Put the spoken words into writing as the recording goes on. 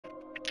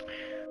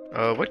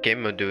What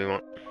game mode do we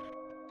want?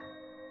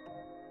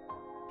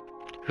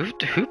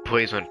 Who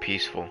plays on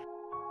peaceful?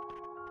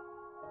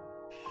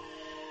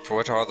 For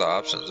which are the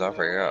options? I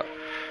forgot.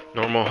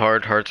 Normal,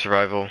 hard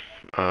survival,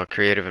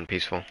 creative, and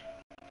peaceful.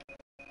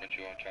 What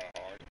you want to try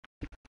hard?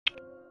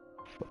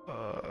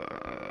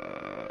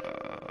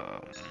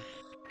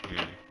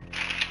 Hmm.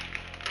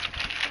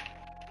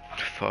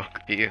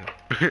 Fuck you.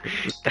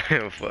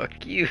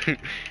 Fuck you.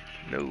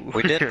 No.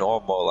 We did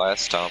normal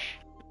last time.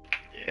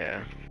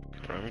 Yeah.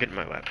 I'm getting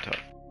my laptop.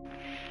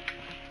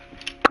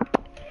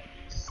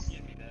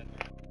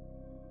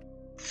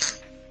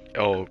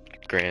 Oh,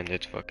 grand,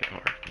 it's fucking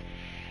hard.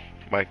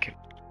 Like,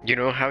 you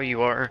know how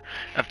you are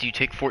after you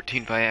take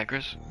 14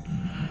 Viagras?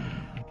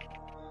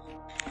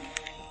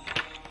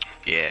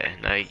 Yeah,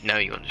 now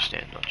you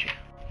understand, don't you?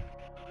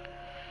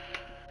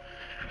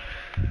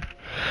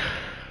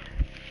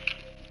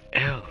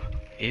 L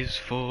is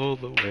full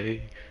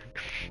away.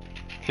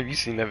 Have you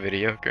seen that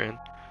video, Grand?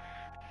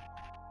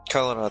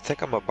 Cullen, I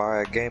think I'm gonna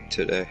buy a game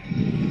today.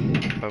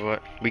 By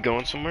what? We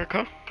going somewhere,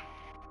 Cole?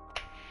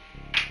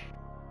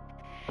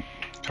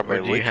 I Or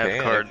mean, do we you have can if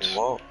you cards?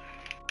 want.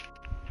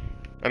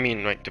 I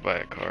mean, like, to buy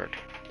a card.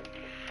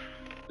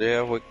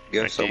 Yeah, we can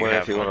go Like, do you somewhere if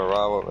have you want one? to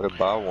ride with me to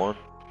buy one.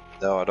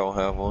 No, I don't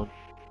have one.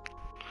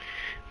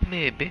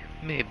 Maybe,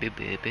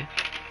 baby.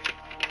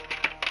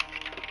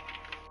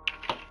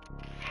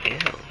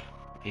 L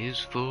is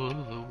full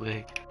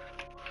away.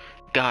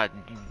 God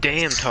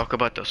damn, talk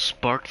about the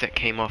spark that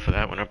came off of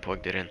that when I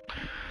plugged it in.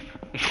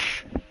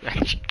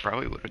 That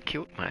probably would have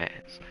killed my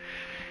ass.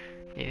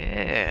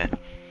 Yeah.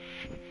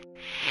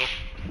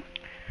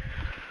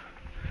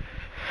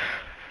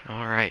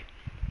 Alright.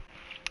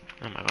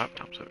 Now my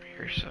laptop's over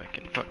here so I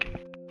can fucking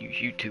use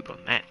YouTube on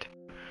that.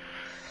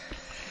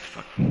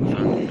 Fucking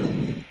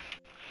fun.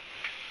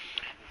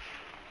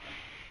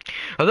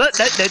 Oh, that.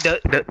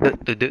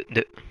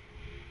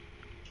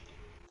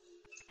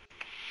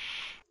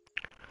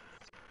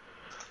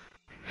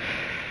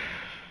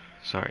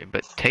 Sorry,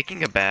 but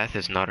taking a bath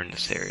is not a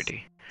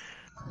necessity.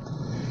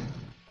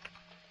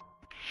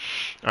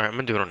 Alright, I'm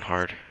gonna do it on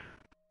hard.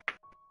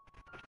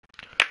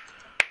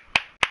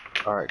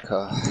 Alright,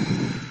 Kyle.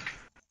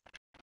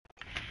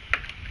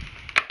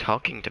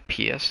 Talking to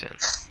PSN.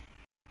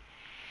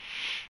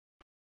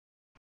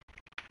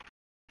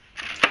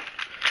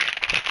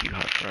 Fuck you,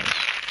 hot fries.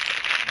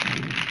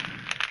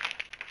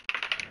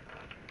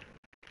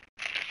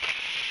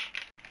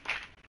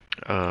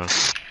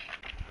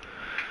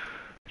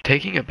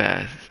 Taking a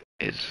bath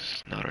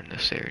is not a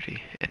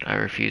necessity, and I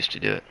refuse to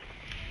do it.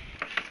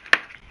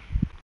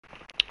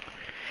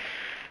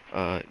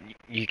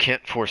 You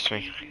can't force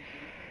me.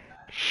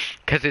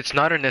 Cause it's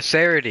not a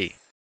necessity.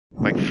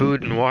 Like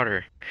food and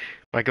water.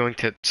 Am I going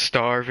to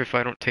starve if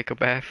I don't take a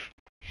bath?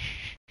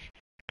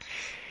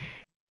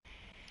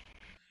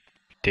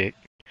 Dick.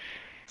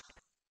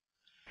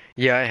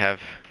 Yeah, I have.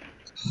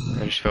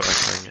 I just felt like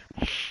playing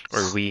it.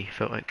 Or we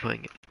felt like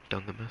playing it.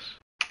 Dungamus.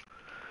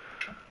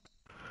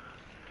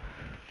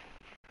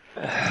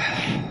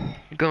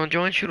 You gonna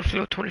join Shooter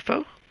Flow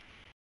 24?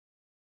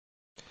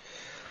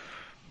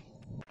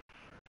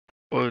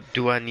 Or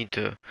do I need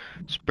to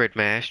spread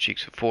my ass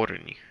cheeks for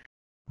you?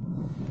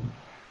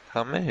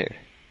 I'm in here.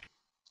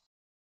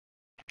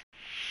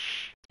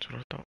 That's what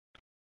I thought.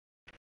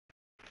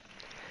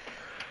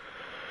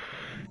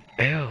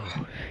 L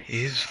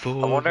is I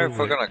full wonder if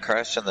we're away. gonna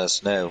crash in the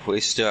snow.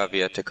 We still have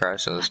yet to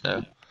crash in the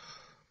snow.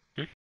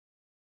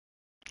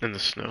 In the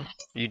snow.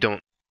 You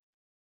don't.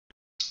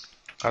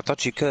 I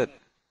thought you could.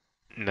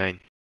 9.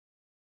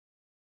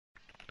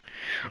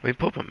 Let me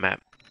pull up a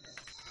map.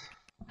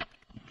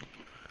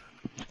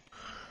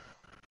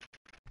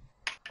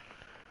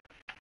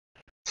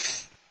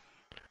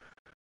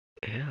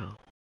 Ew.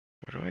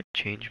 Where do I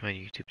change my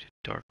YouTube to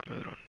dark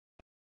mode on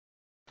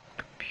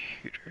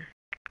computer?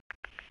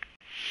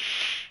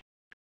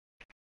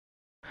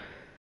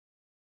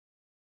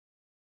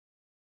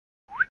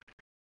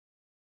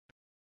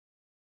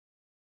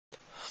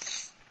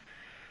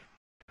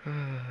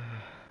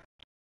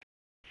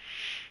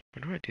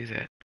 Where do I do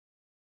that?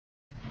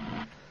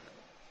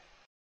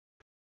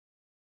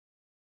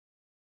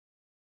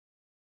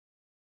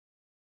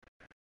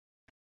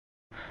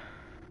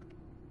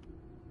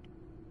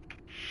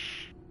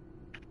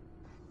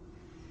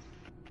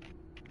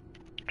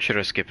 Should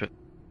I skip it?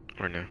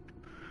 Or no?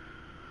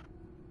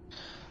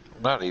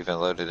 I'm not even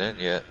loaded in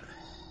yet.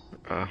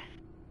 Uh.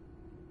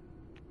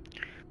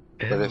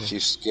 But Ew. if you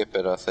skip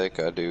it, I think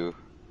I do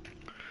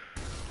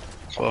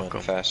come in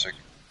Welcome. faster.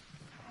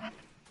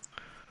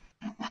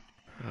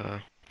 Uh.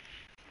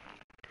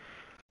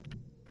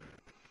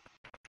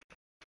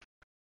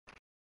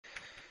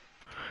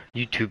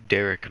 YouTube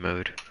Derek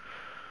mode.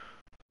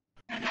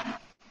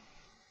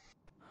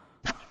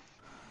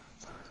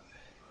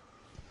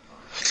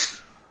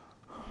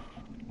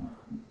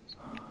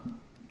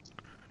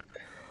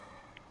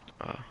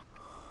 Uh.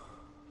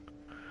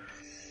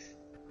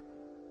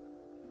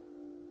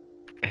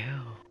 Ew.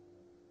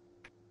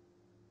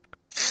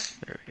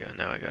 There we go.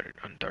 Now I got it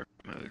on dark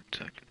mode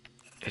so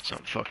it's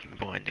not fucking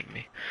blinding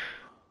me.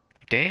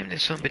 Damn,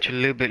 this son bitch a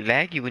little bit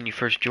laggy when you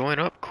first join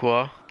up,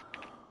 Qua.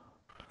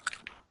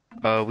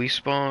 We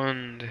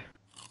spawned...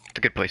 It's a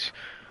good place.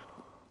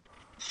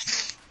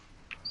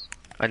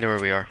 I know where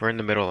we are. We're in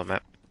the middle of the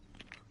map.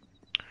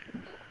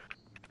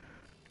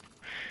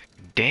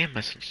 Damn,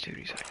 my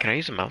sensitivity's high. Can I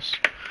use a mouse?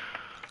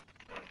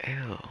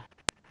 Ew.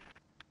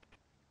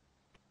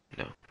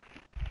 No.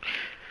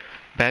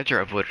 Badger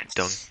avoided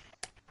dung.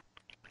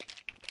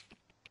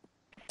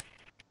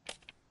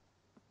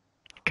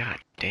 God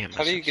damn.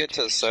 How do you get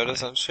to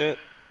sodas and shit?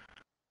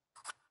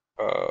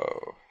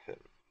 Oh,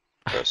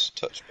 press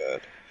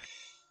touchpad.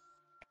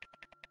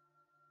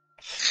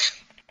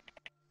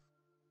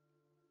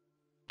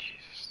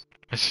 Jesus.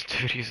 My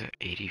sensitivity's at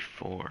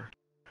 84.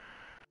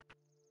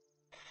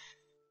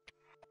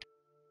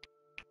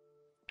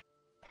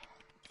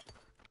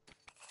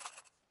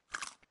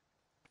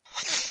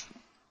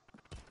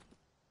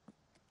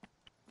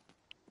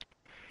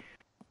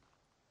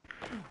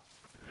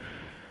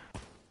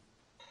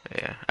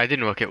 Yeah, I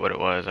didn't look at what it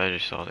was, I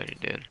just saw that he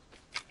did.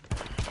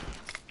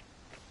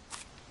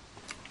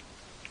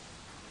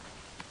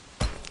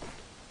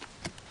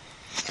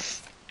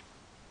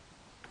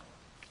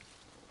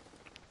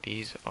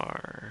 These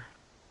are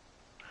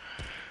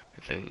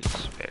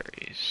those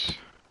berries.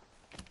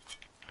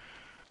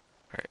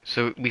 Alright,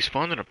 so we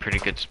spawned in a pretty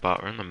good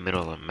spot. We're in the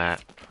middle of the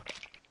map.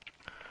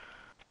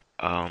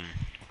 Where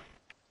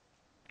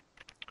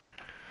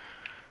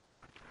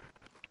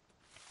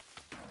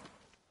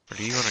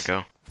do you want to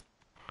go?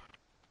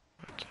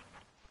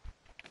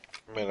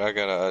 I mean, I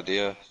got an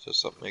idea.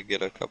 Just let me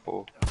get a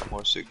couple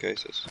more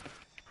suitcases.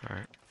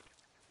 Alright.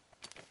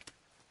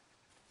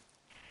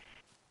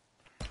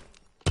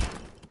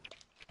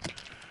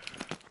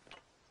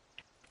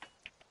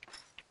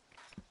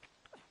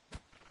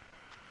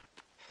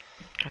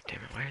 God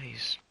damn it, why are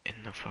these in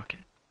the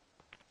fucking...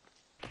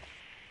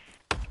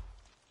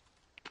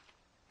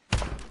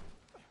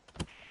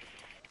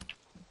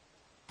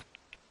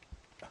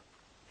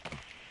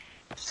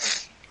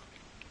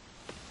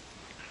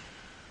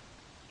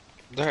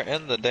 They're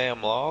in the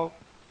damn log?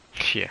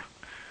 Yeah.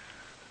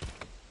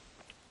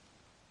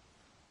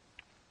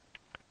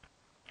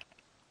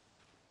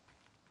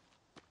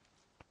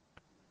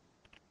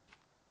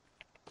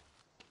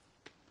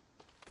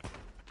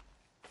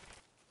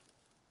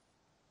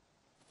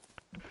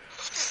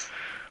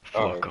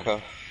 Alright, Fuck 'em.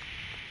 okay.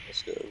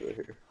 Let's go over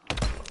here.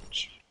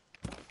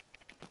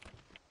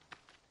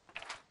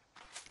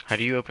 How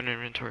do you open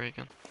inventory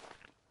again?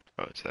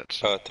 Oh, it's that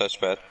stuff.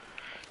 Touchpad.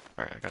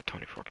 Alright, I got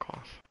 24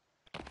 cloth.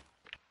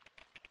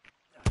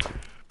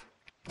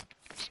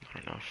 It's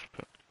not enough,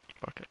 but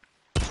fuck it.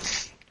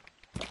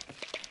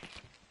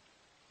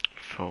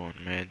 Full on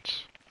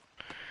meds.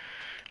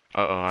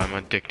 Uh-oh, I'm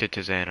addicted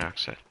to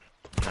Xanax.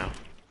 No.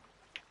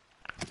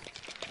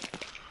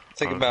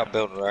 Think about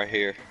building right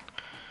here.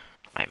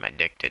 I'm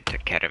addicted to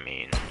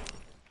ketamine.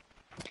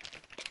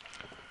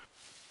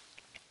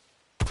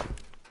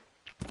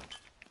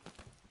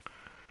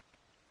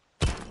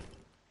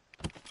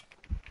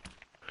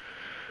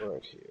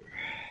 Right here.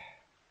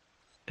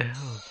 Ew.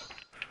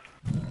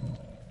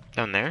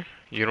 Down there?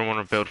 You don't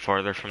want to build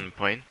farther from the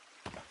plane?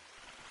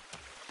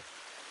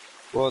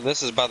 Well,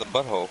 this is by the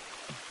butthole.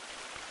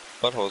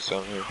 Butthole's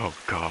down here. Oh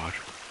god.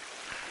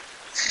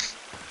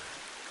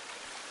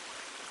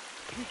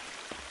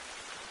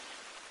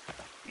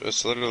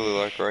 It's literally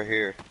like right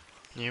here.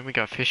 Yeah, we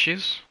got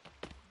fishes?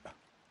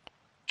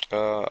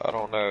 I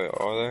don't know.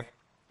 Are there?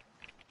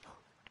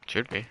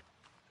 Should be.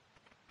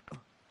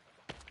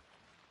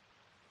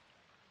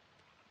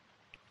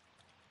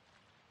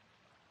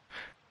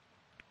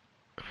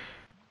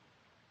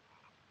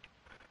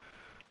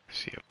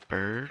 See a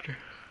bird.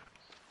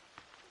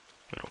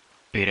 Little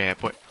beta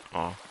boy.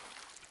 Oh.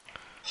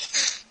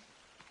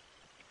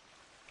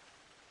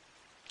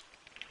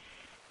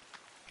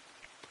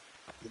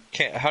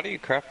 Can't. How do you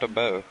craft a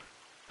bow?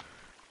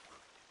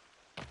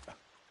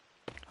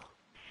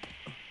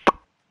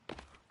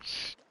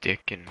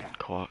 Stick and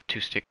cloth.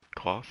 2-stick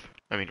cloth.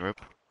 I mean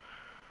rope.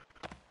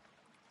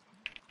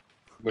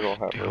 We don't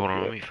have. Dude, rope hold on,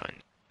 yet. let me find.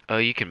 Oh,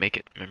 you can make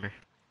it, remember?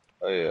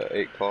 Oh yeah,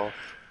 8 cloth.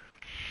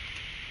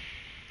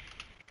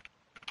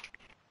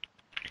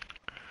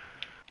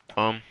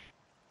 I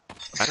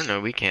don't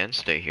know, we can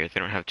stay here. They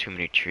don't have too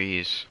many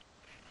trees.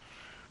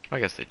 I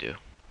guess they do.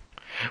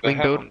 They We can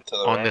have build them to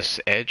the on right.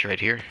 this edge right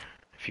here,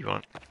 if you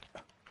want.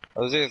 I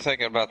was either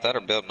thinking about that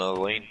or building a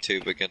lean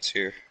tube against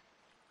here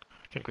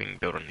I think we can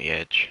build on the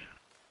edge.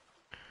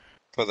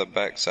 for the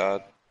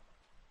backside.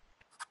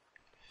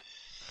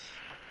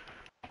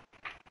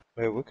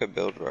 Maybe we could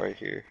build right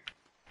here.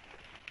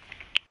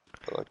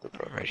 I like the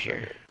front Right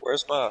here.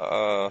 Where's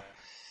my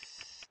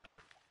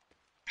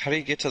How do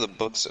you get to the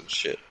books and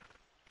shit?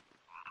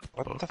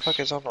 What the Books? fuck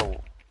is on the?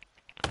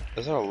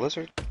 Is there a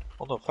lizard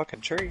on the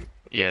fucking tree?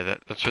 Yeah,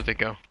 that's where they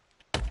go.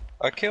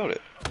 I killed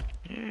it.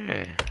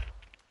 Yeah.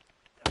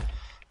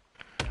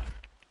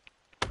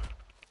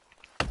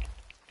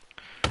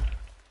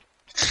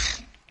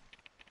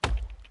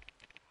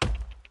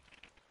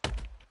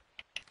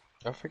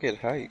 I forget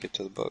how you get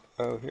to the book.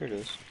 Oh, here it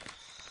is.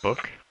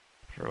 book?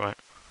 Or what?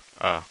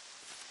 Oh.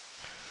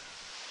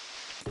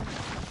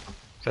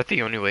 Is that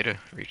the only way to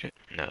reach it?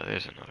 No,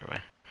 there's another way.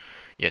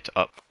 Yeah, it's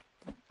up.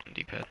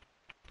 D-pad.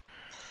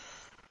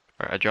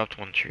 Alright, I dropped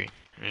one tree.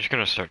 I'm just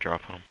gonna start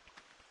dropping them.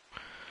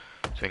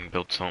 So I can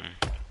build something.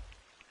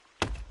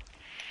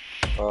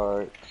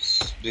 Alright,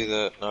 do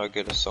that and I'll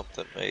get us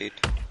something made.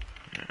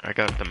 I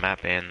got the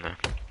map and the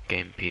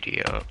game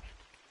PD up.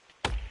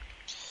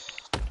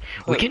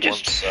 Put We can one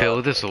just fill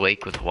side. this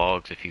lake with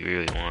logs if you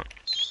really want.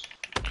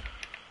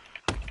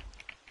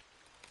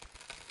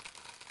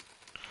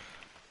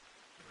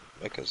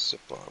 Make a zip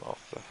line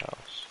off the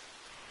house.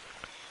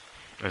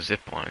 A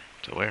zip line.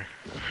 To where?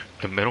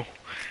 The middle?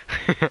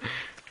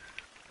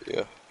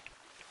 Yeah.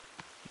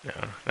 No,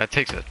 that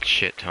takes a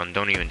shit ton.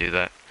 Don't even do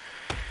that.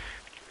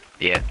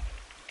 Yeah.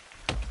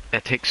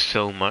 That takes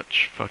so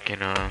much fucking,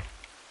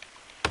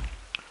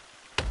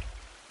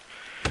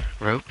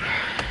 rope.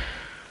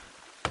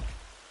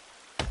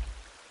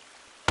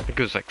 It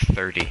goes like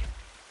 30.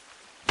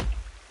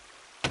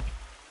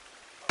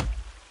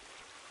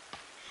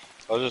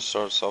 I'll just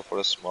start us off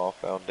with a small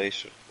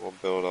foundation. We'll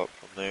build up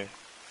from there.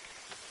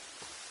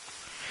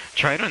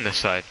 Try it on this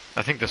side.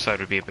 I think this side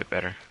would be a bit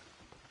better.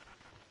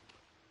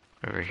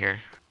 Over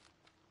here.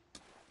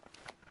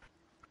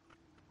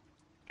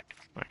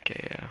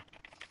 Okay, yeah.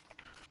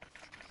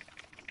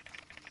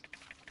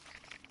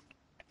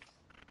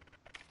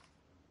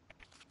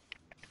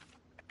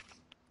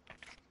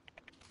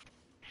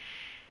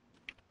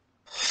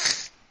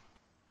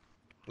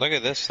 Look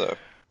at this though.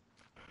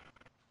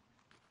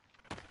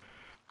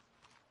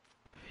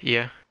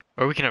 Yeah.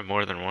 Or we can have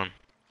more than one.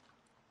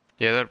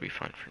 Yeah, that'd be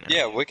fine for now.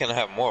 Yeah, we can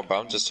have more, but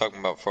I'm just talking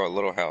about for a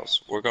little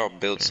house. We're gonna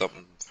build Yeah.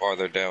 something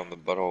farther down the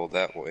butthole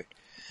that way.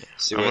 Yeah.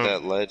 See I'm where gonna-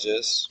 that ledge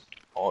is?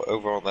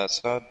 Over on that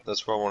side?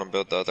 That's where I want to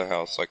build the other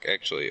house, like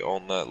actually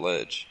on that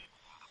ledge.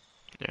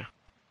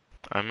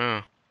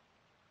 I'm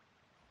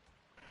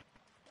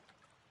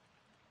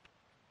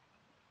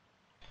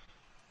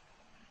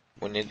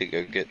We need to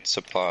go get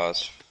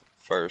supplies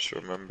first,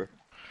 remember?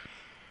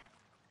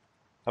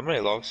 How many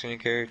logs can you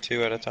carry?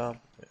 2 at a time?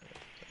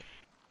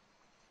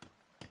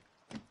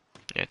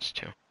 yeah, it's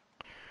 2.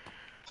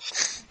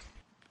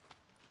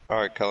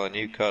 Alright, Cullen,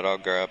 you cut, I'll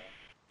grab.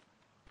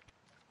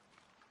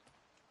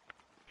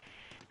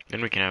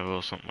 Then we can have a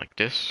little something like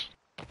this.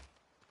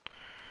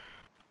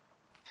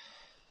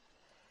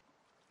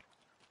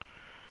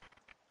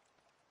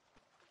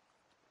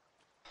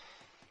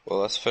 Well,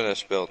 let's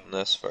finish building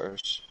this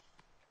first.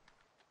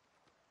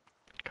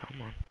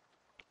 Come on.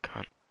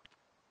 Cunt.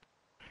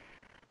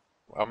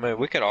 I mean,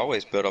 we could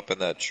always build up in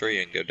that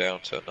tree and go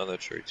down to another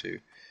tree too.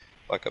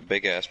 Like a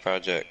big ass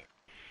project.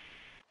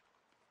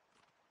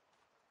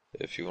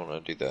 If you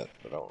want to do that,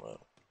 but I don't know.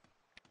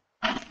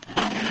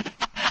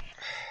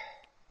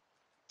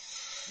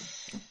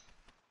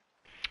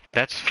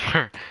 That's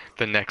for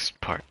the next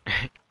part.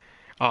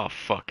 Oh,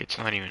 fuck. It's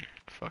not even...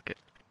 Fuck it.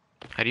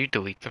 How do you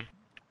delete them?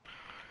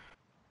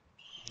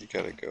 You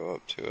gotta go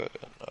up to it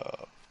and,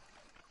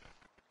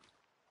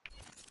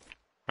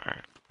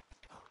 Alright.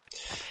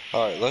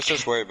 Alright, let's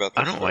just worry about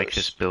this I don't like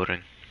this first.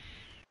 building.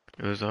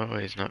 It was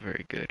always not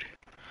very good.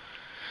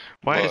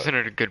 Why What? isn't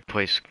it a good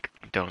place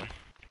done?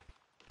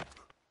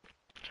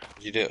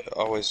 You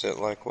always did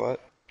like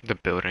what? The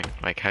building,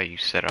 like how you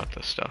set out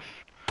the stuff.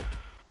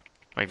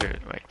 Well,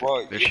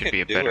 there you should can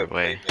be a do better it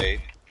way.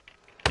 pre-made.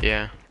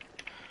 Yeah.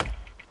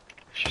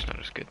 It's just not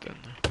as good then,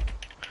 though.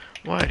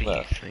 Why do No.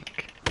 you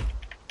think?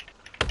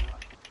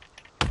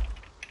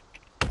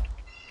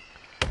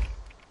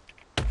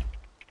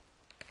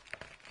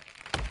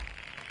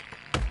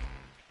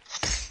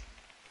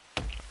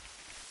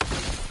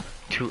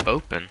 Too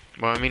open?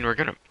 Well, I mean, we're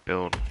gonna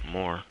build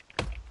more.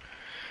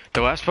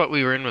 The last spot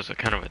we were in was a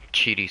kind of a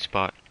cheaty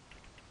spot.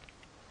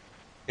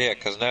 Yeah,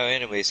 'cause no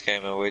enemies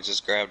came and we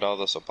just grabbed all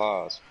the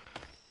supplies.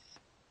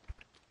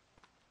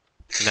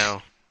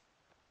 No.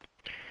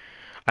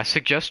 I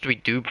suggest we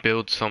do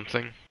build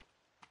something.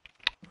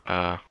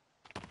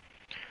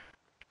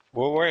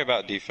 We'll worry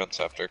about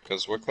defense after,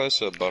 'cause we're close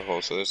to the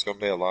butthole, so there's gonna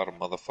be a lot of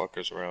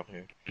motherfuckers around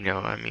here. No,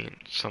 I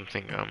mean,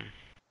 something, to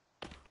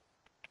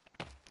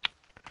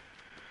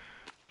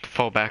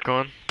fall back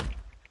on.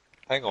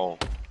 Hang on.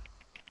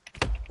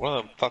 One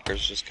of them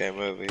fuckers just came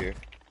over here.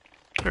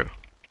 Who?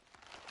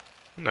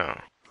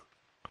 No.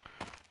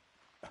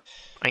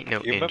 Ain't no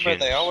You remember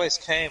engines. they always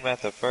came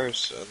at the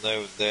first and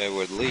they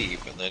would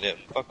leave and they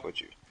didn't fuck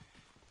with you.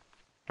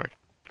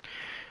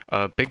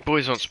 Big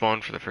boys don't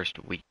spawn for the first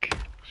week,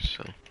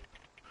 so.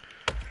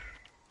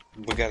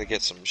 We gotta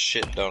get some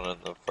shit done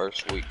in the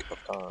first week of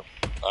time.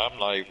 I'm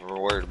not even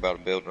worried about a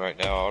building right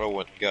now. I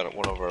went and got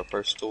one of our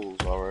first tools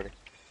already.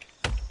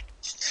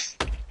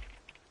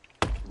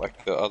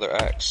 Like the other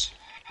axe.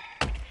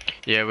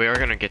 Yeah, we are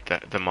gonna get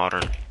the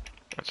modern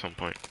at some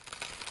point.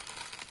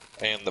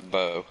 And the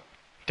bow.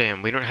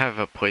 Damn, we don't have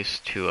a place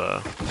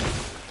to,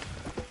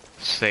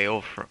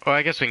 sail from. Oh,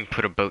 I guess we can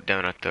put a boat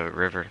down at the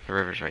river. The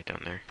river's right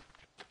down there.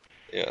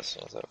 Yeah, it's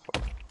not that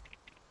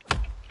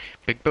far.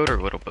 Big boat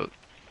or little boat?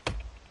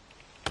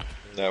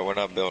 No, we're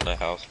not building a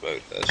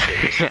houseboat. That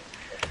shit is pain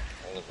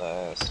in the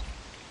ass.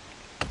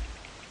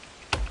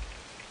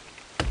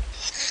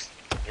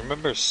 You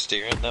remember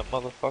steering that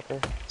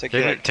motherfucker? Take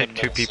you Didn't like it 10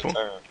 take 2 minutes to people?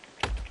 turn.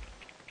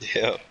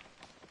 Yeah.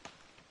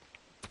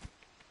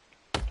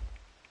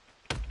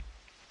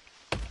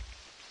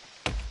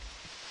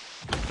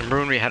 Remember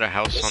when we had a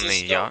house This on the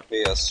is gonna yacht?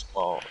 be a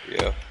small,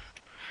 yeah.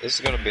 This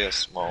is gonna be a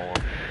small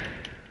one.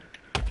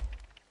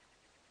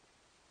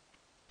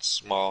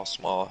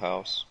 Small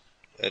house.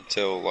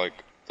 Until like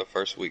the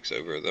first week's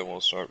over, then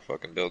we'll start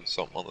fucking building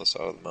something on the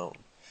side of the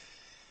mountain.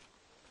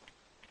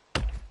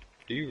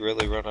 Do you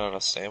really run out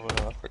of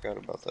stamina? I forgot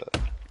about that.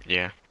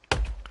 Yeah.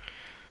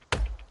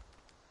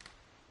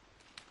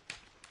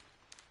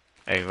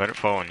 Hey, let it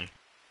fall on you.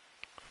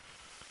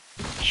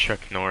 Chuck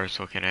Norris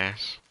looking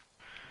ass.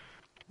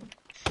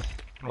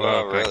 What do I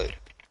Oh, look like? really?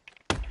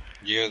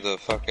 You're the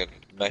fucking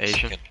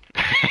Asian? Mexican.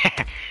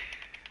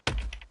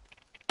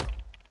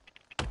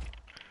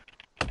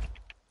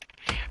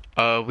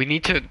 We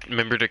need to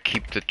remember to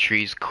keep the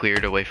trees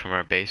cleared away from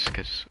our base,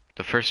 because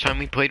the first time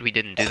we played, we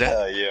didn't do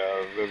that. Yeah,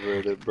 I remember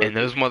it. It broke And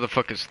those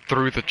motherfuckers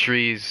threw the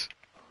trees.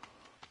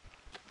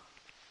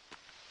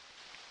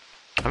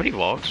 How many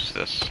logs is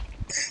this?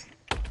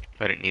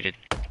 That it needed.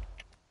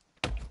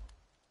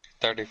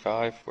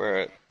 35,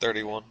 we're at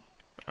 31.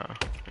 Oh,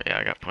 yeah,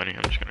 I got plenty.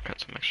 I'm just gonna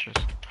cut some extras.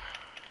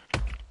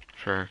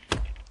 For,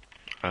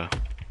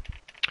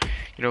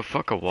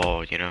 fuck a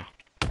wall, you know?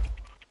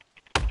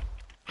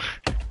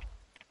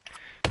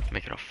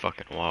 Making a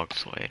fucking log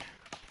slide.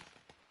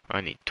 I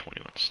need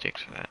 21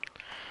 sticks for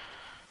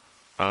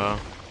that.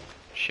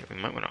 Shit, we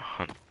might want to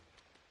hunt.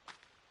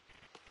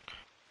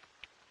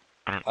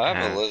 I don't I have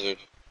have a lizard.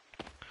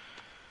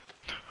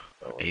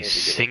 Oh, we a need to get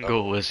single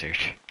another one. lizard.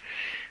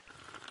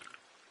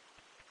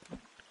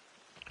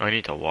 I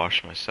need to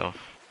wash myself.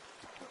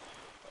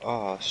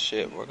 Oh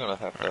shit, we're gonna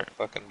have to Alright,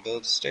 fucking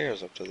build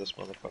stairs up to this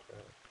motherfucker.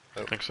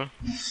 Nope. think so?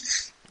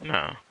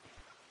 No.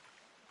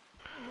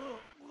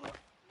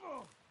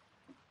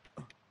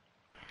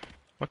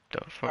 What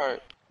the fuck?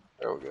 Alright,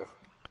 there we go.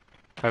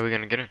 How are we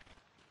gonna get in?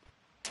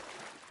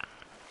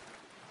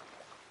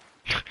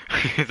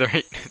 there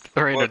ain't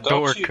Well, a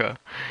door, don't you? cuh.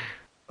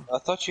 I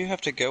thought you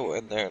have to go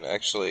in there and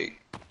actually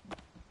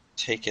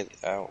take it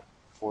out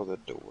for the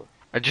door.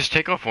 I just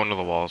take off one of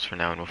the walls for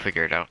now and we'll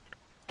figure it out.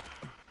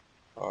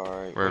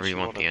 Alright, Wherever what you you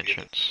want wanna the be the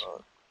entrance.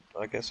 front?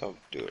 I guess I'll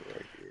do it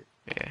right here.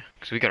 Yeah,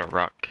 because we got a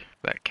rock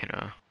that can,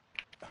 I'll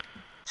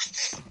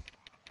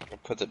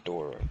put the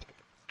door right there.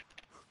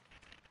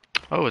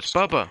 Oh, it's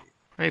Bubba!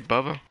 Hey,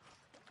 Bubba.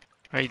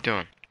 How you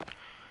doing?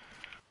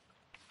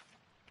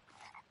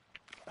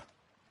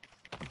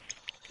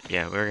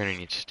 Yeah, we're gonna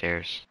need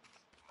stairs.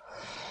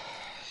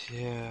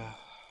 Yeah.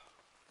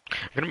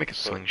 I'm gonna make a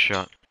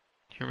slingshot.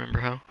 Do you remember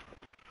how?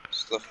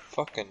 It's the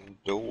fucking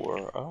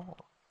door. Oh.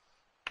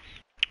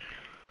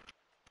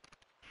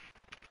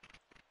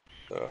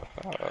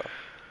 Uh-huh.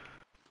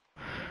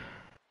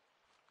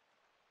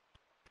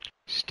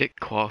 Stick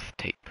cloth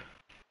tape.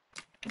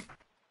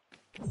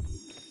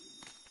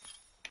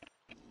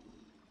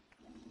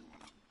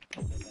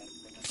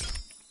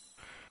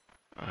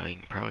 You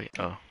can probably.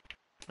 Oh.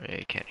 Yeah,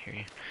 you can't hear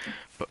you.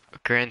 But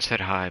Gran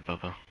said hi,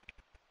 Bubba.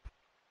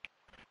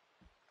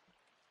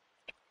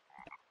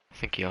 I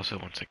think he also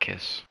wants a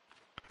kiss.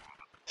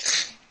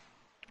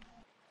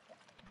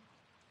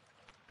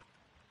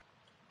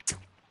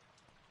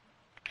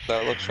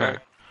 That looks right.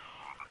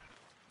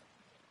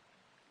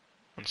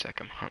 One sec,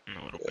 I'm hunting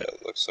a little Yeah, bit.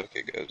 it looks like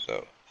it goes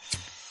out.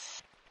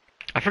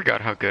 I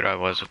forgot how good I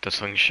was with the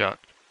slingshot.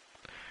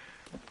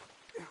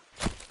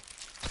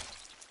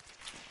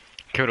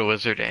 Killed a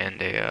lizard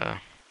and a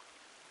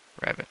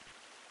rabbit.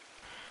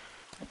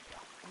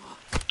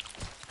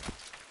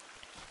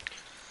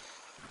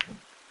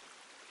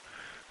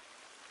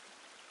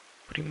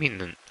 What do you mean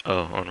then?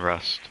 Oh, on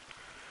Rust.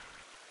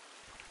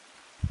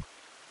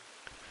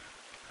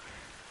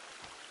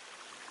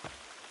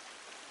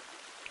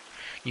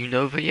 You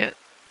Nova yet?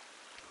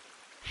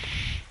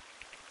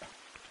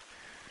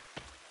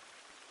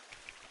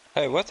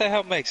 Hey, what the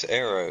hell makes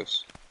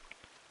arrows?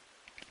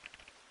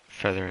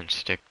 Feather and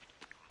stick.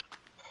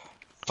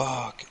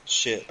 Fuck.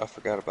 Shit, I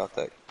forgot about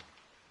that.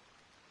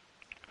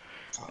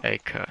 Fuck. Hey,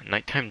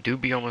 nighttime do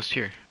be almost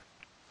here.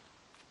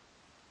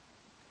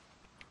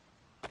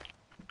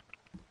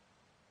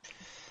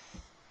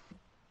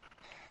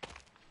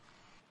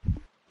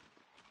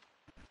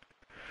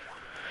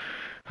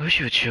 I wish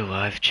you would chill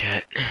live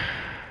chat.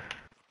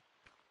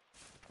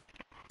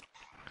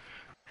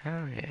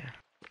 Hell yeah.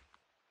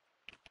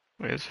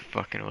 Where's the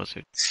fucking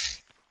lizard?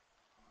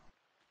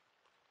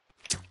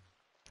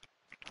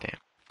 Damn.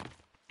 Am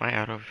I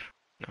out of?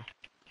 No.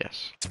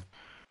 Yes.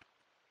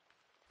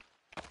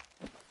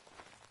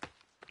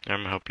 I'm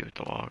gonna help you with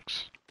the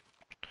logs.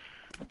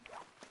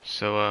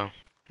 So,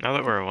 now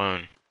that we're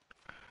alone,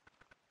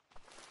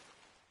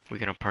 we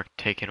gonna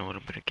partake in a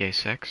little bit of gay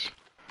sex?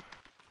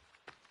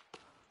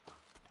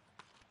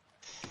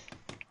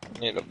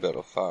 Need a bit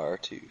of fire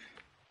too.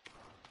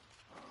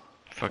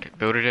 Fuck it,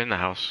 build it in the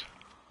house.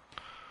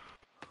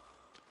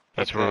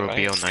 That's Fuck where that, we'll I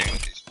be ain't all staying night.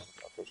 with these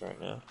motherfuckers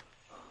right now.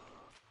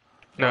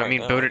 No, I Right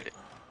mean, now. boat it.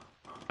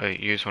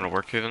 You just want to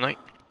work through the night?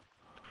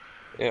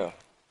 Yeah.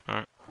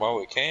 Alright. While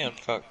we can,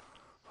 fuck.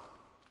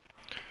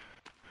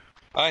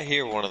 I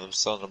hear one of them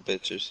son of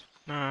bitches.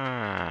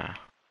 Ah.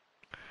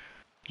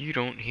 You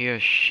don't hear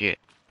shit.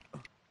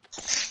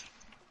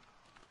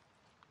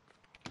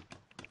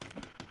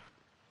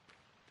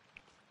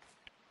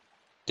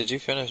 Did you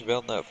finish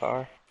building that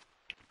fire?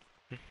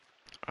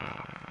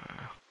 Uh,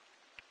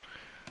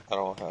 I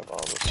don't have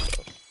all this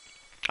stuff.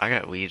 I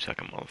got leaves like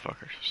a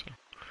motherfucker, so.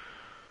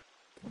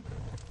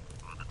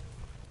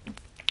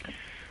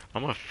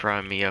 I'm gonna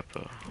fry me up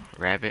a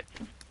rabbit.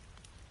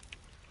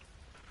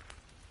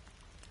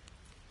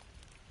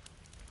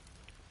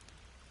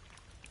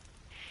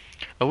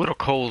 A little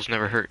coals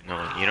never hurt no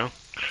one, you know?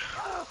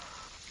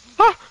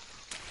 Ah!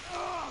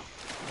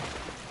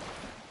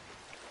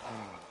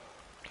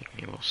 Take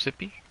me a little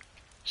sippy.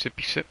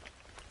 Sippy sip.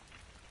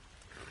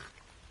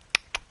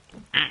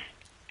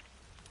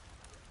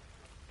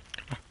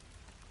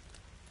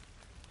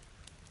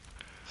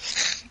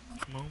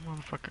 Come on,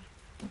 motherfucker.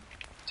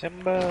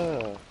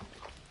 Timber!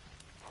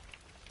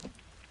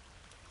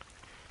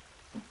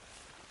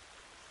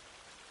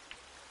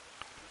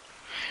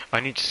 I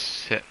need to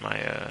set my,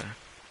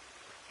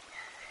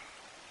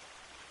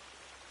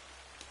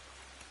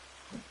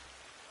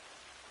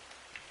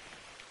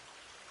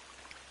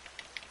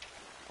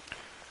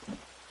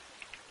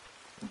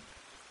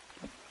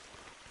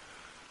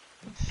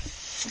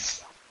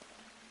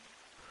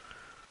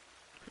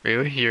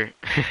 Really? Here.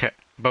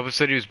 Bubba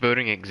said he was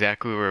boating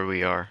exactly where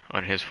we are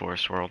on his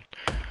forest world.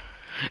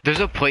 There's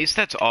a place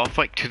that's off,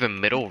 like, to the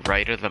middle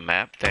right of the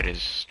map that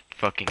is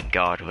fucking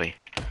godly.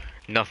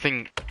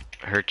 Nothing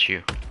hurts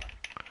you.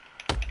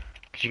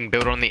 'Cause you can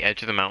build on the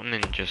edge of the mountain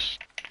and just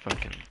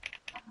fucking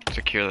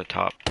secure the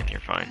top and you're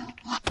fine.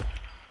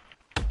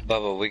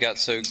 Bubba, we got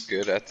so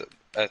good at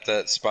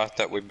that spot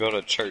that we built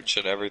a church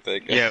and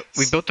everything. Yeah,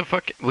 we built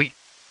a we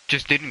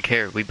just didn't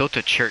care. We built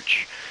a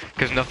church.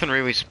 Because nothing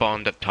really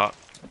spawned up top.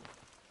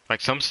 Like,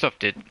 some stuff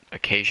did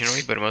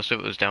occasionally, but most of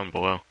it was down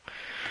below.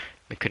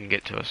 They couldn't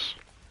get to us.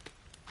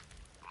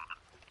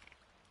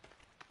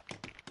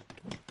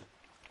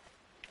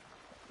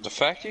 The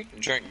fact you can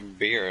drink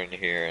beer in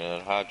here and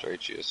it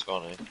hydrates you is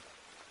funny.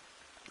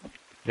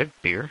 They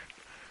have beer?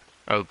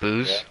 Oh,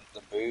 booze? Yeah,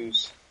 the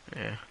booze.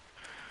 Yeah.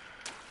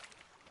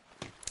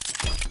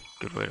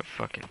 Good way to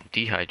fucking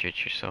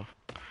dehydrate yourself.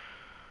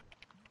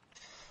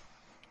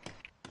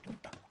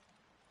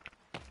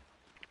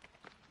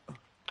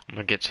 I'm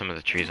gonna get some of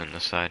the trees on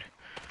this side.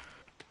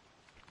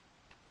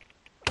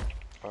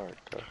 Alright,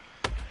 go.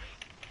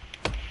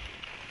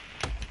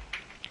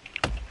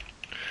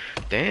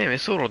 Damn,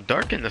 it's a little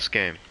dark in this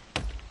game.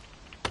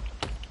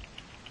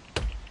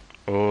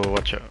 Oh,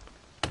 watch out.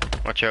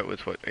 Watch out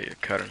with what you're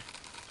cutting.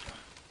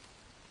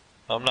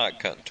 I'm not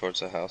cutting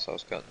towards the house, I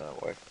was cutting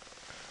that way.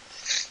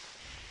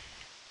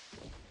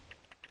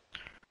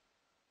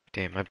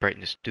 Damn, my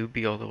brightness do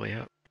be all the way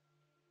up.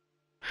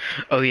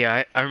 Oh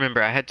yeah, I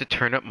remember I had to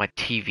turn up my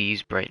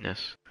TV's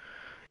brightness.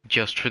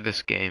 Just for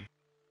this game.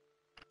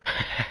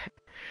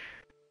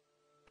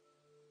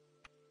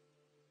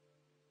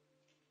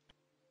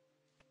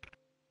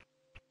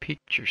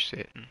 Picture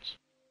settings.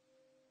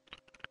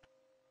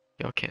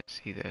 Y'all can't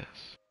see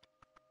this.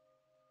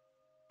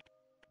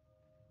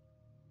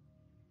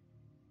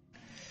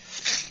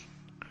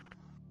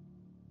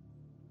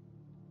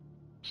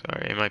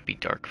 Sorry, it might be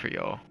dark for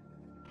y'all.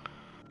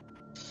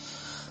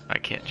 I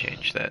can't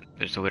change that.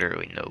 There's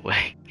literally no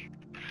way.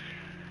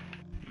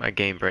 My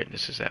game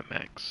brightness is at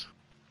max.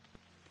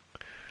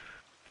 I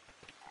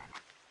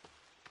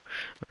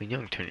mean, you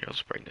can turn your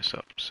brightness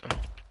up, so.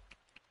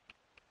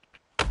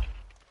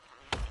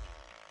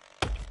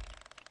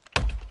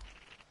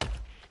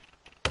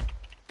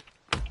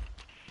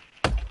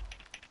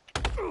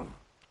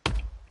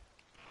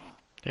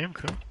 Damn,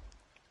 cool.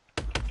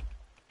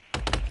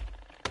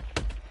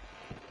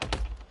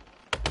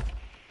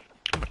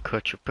 I'm gonna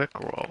cut your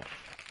pecker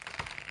off.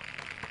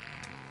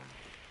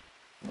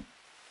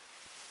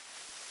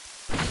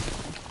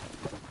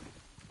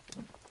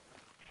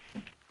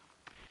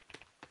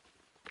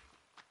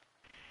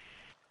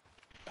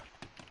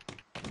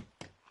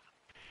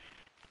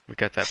 We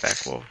got that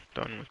back wall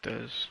done with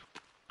those.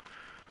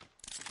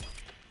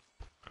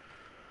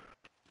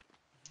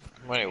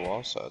 How many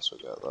wall sides we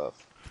got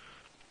left?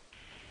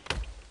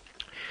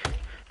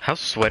 How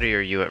sweaty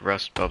are you at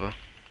Rust, Bubba?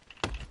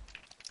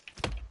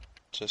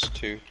 Just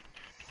two.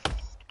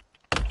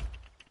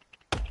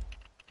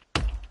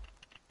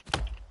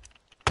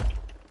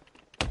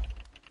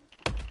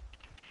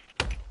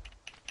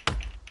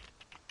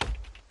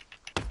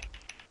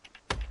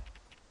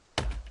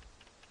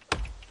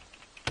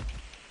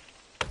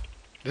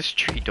 This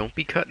tree don't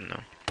be cutting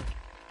though.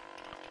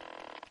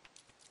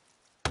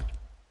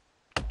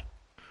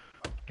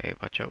 Hey,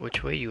 watch out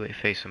which way you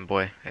facing,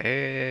 boy.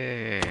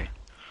 Hey,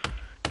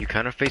 you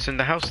kind of facing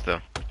the house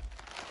though.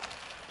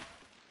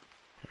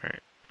 Alright.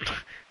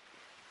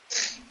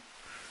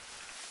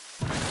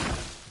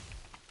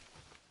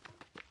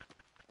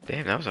 Damn,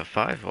 Damn, that was a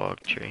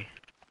 5-log tree.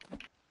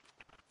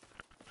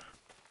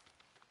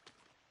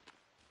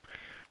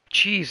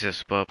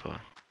 Jesus,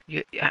 Bubba.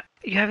 You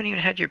haven't even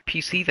had your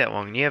PC that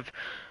long, and you have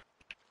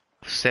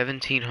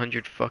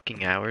 1,700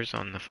 fucking hours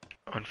on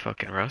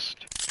fucking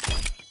Rust.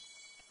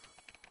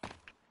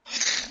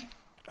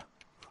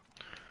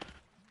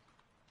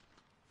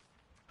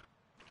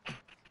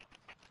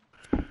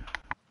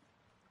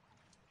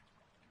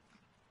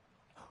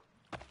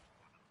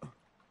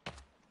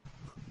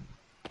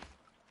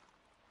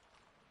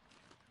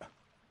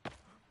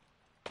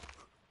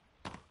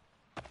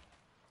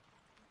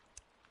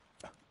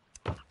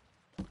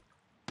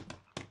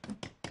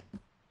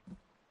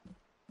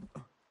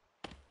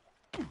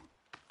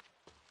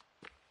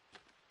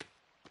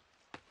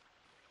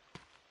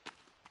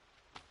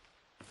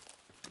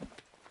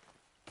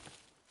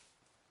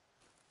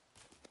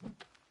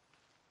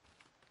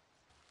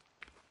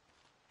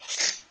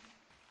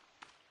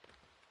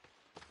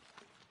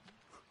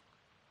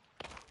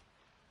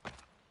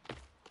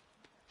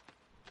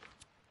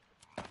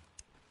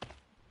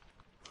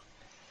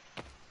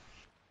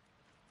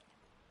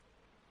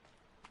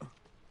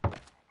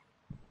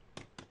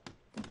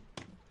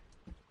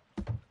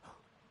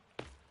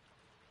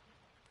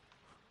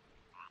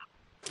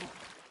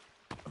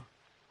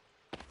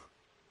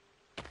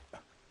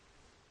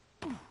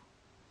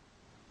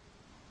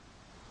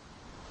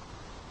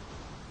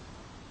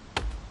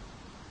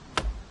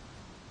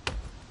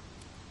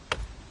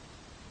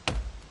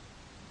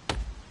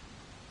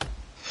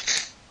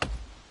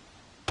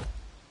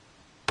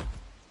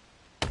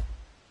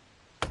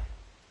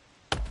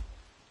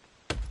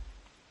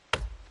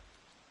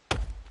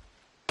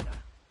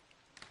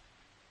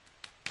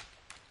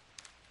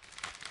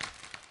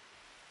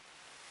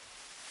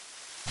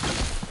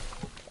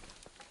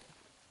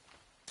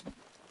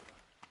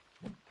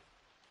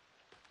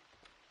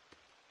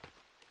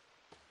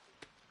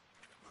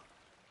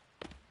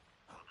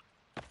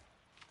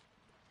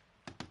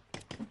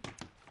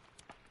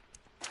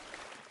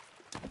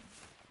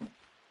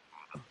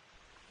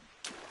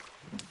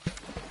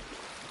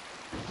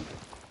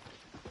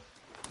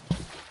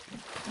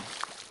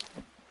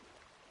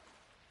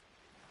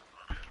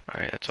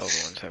 Alright, that's all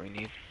the ones that we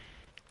need.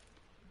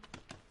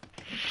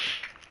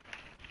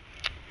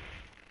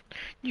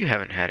 You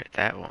haven't had it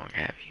that long,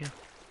 have you?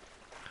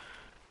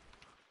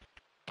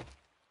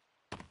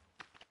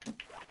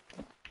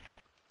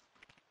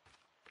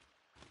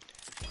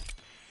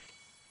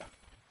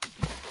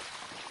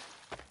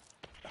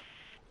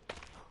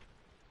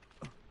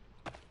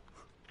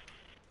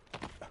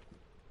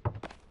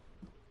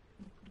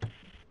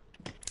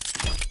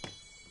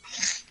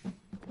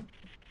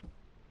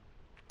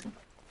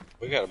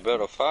 We gotta build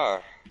a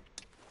fire.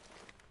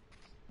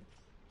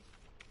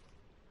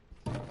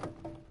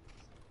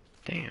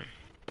 Damn.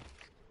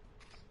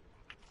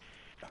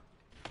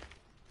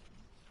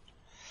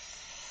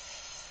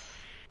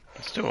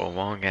 It's still a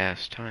long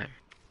ass time.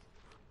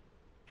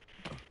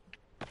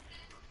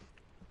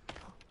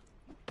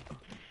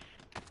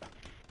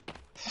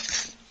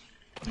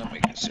 Let me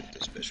go see what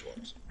this bitch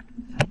wants.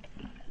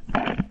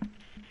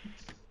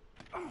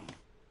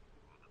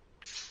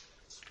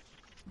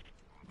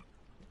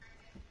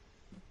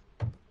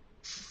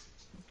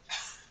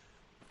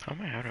 How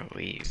am I out of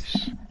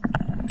leaves?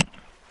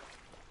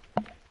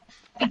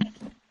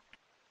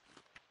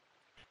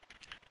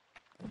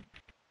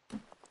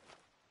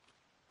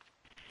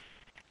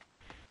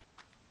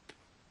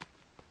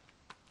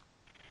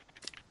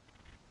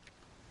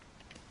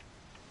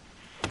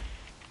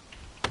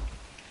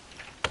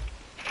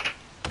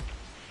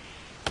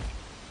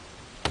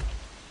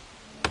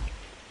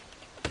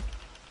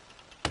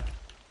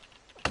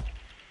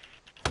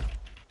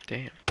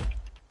 Damn.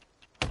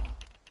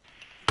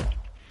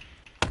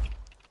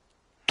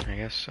 I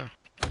guess so.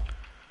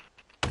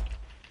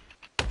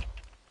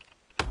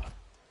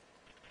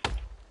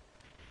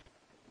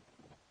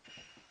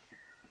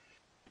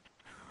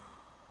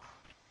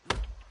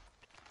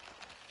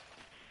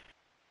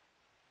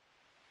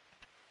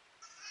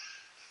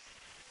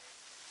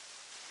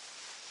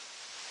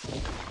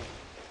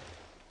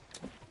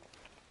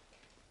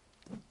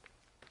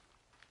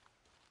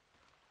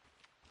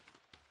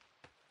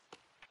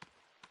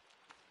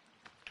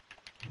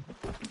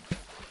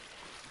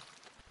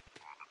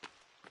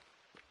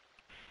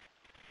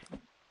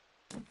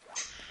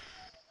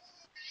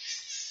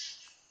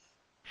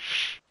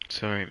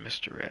 Sorry,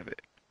 Mr.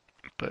 Rabbit,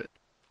 but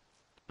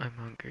I'm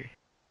hungry.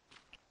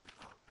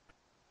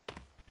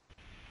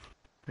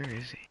 Where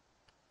is he?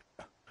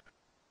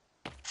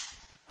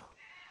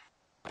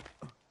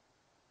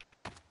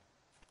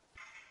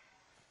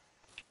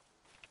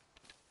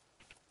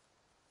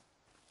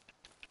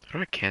 How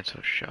do I cancel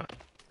a shot?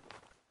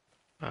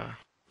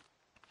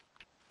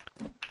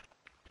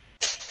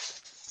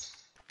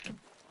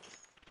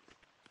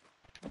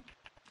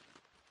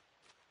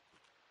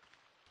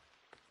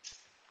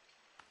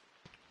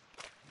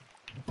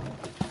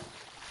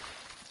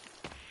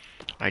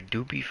 I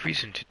do be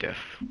freezing to death.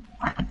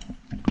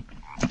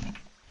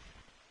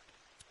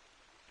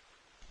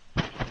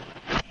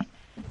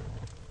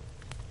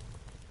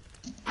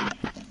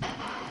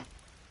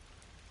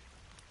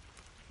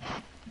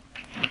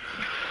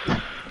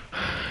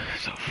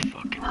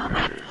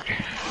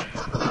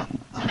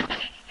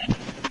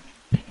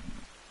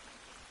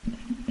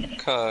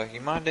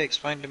 You mind to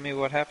explain to me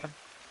what happened?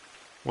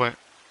 What?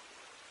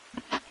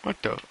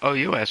 What the? Oh,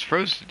 you ass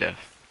froze to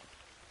death.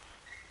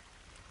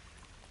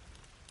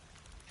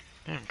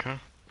 Damn, Kyle.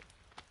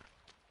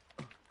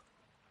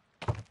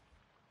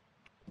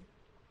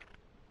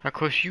 How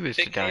close you is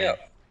to Pick me dying? up.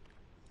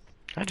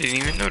 I didn't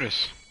even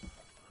notice.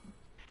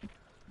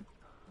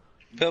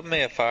 Build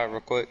me a fire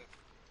real quick.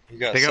 You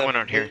got They got one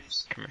 7 out here.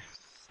 leaves? Come here.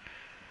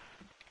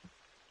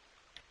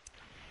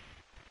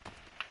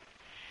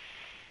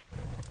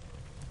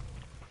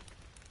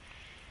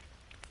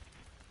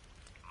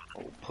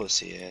 Oh,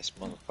 pussy ass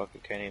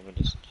motherfucker can't even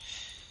just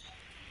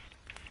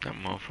That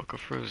motherfucker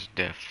froze to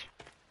death.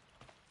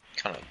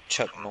 kind of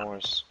Chuck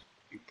Norris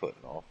you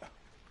putting off.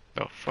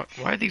 The fuck?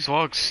 Why are these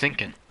logs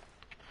sinking?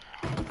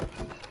 There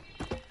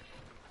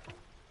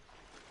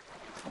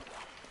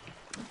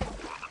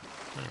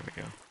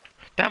we go.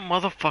 That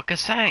motherfucker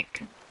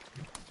sank!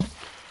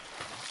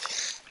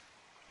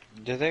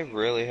 Do they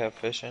really have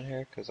fish in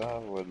here? Cause I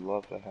would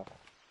love to have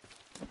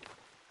them.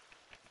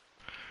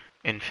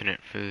 Infinite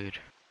food.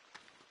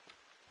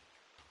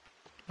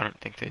 I don't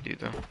think they do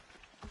though.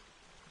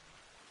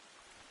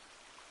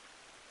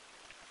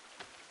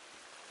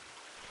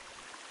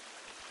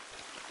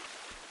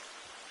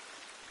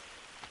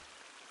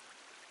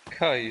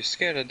 Kyle, you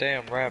scared a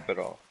damn rabbit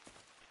off.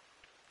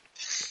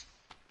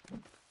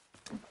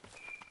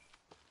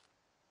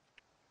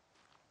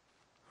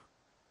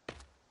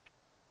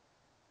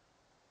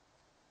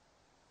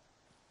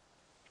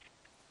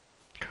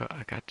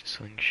 I got the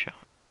slingshot.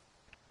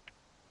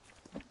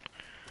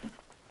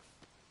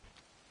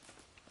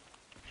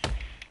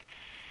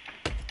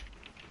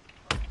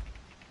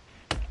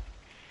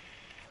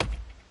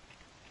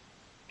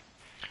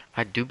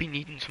 I do be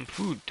needing some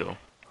food though.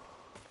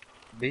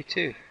 Me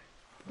too.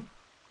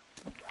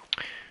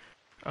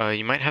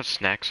 You might have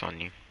snacks on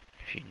you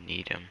if you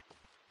need them.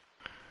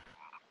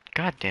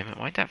 God damn it,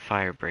 why'd that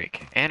fire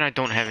break? And I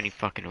don't have any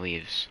fucking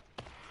leaves.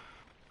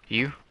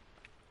 You?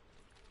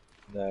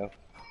 No.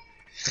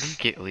 How do you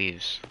get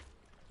leaves?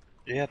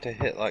 You have to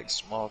hit like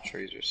small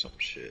trees or some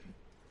shit.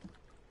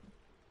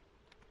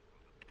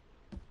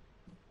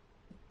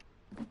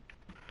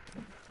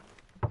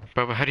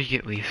 Bubba, how do you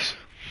get leaves?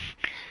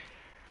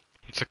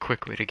 It's a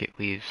quick way to get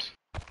leaves.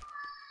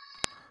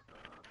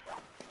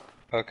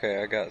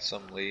 Okay, I got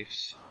some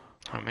leaves.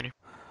 How many?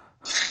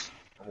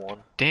 1.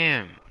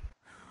 Damn!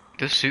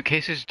 Those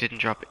suitcases didn't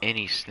drop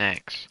any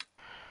snacks.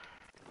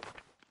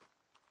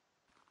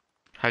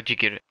 How'd you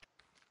get it?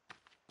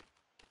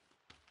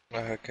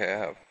 Okay, I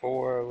have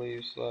 4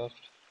 leaves left.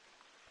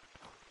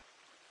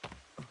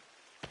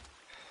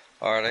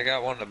 Alright, I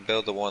got one to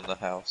build the one in the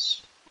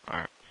house.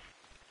 Alright.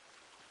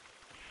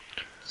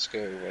 Let's go,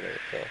 whatever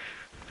it go.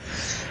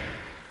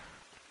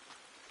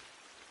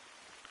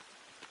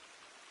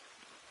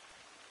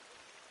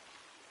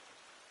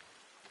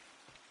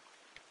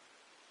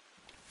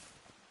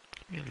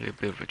 A little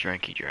bit of a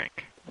drinky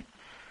drink.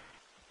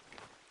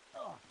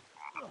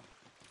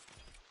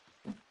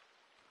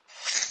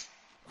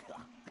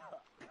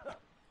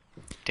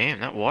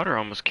 Damn, that water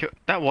almost killed.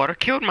 That water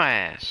killed my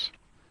ass.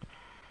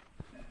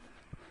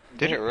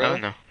 Did it really?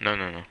 No, no,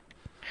 no, no,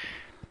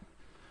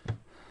 no.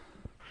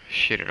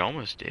 Shit, it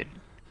almost did.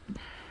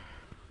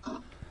 I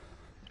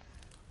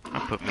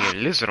put me a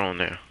lizard on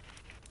there.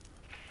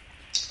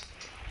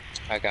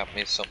 I got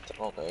me something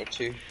on there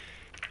too.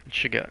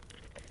 What you got?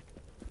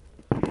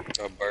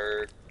 A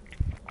bird.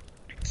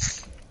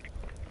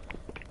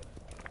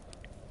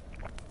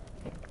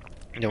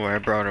 Don't worry, I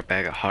brought a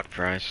bag of hot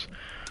fries.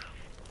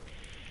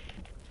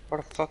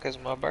 Where the fuck is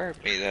my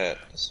bird meat at?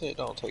 This shit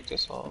don't take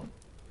this long.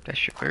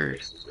 That's your bird.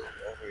 This is it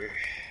right here.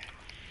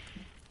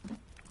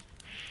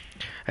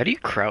 How do you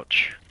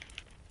crouch?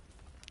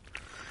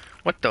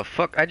 What the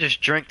fuck? I just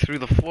drank through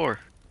the floor.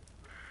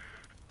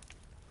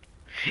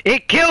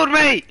 It killed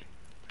me!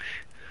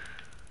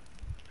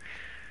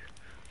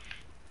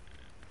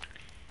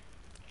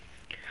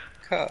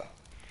 Cuh.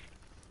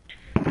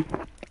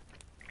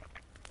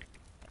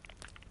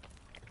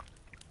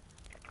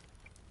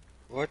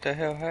 What the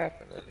hell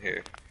happened in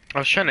here? I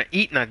was trying to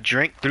eat and I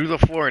drank through the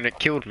floor and it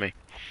killed me.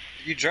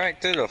 You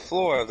drank through the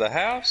floor of the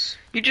house?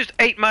 You just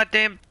ate my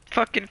damn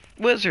fucking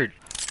wizard.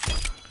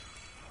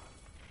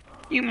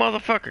 You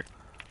motherfucker.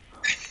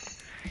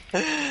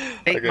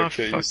 Ate my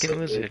fucking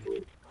lizard.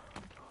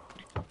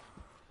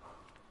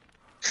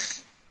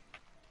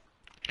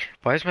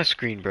 Why is my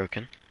screen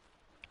broken?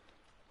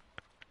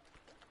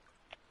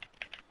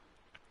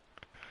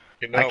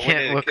 You know, I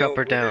can't look up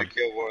or down.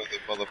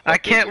 I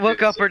can't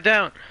look up or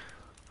down.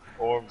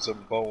 Arms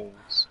and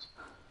bones.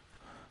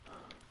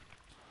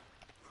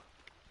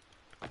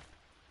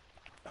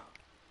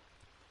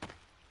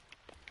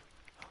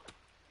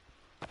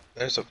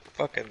 There's a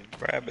fucking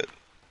rabbit.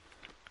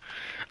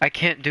 I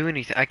can't do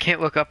anything. I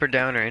can't look up or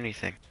down or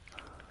anything.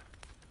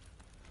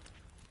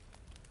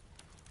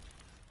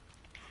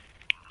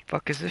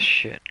 Fuck is this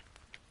shit?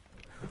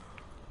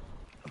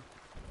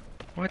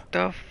 What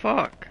the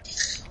fuck?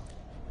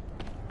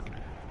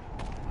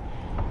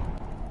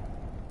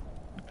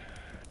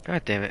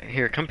 God damn it.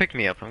 Here, come pick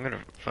me up. I'm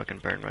gonna fucking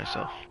burn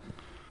myself.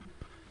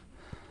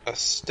 A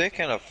stick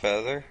and a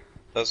feather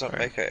doesn't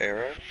Alright. make an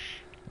arrow?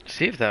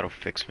 See if that'll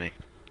fix me.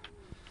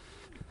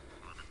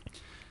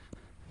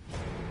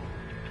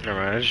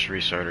 Nevermind, I just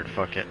restarted.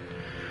 Fuck it.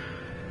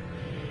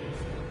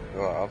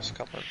 Well, I was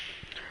coming.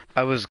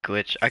 I was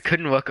glitched. I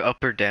couldn't look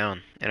up or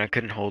down, and I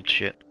couldn't hold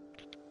shit.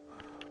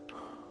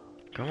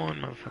 Come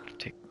on, motherfucker,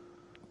 take.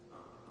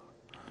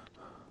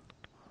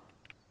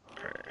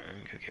 Alright, I'm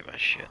gonna go get my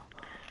shit.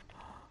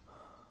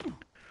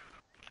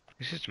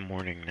 This is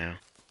morning now.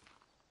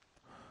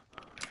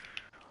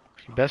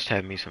 You best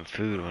have me some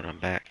food when I'm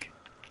back.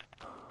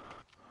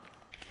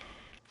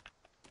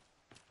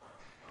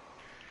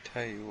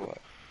 Tell you what,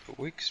 the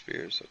weak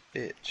spear's a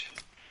bitch.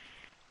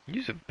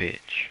 You's a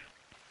bitch.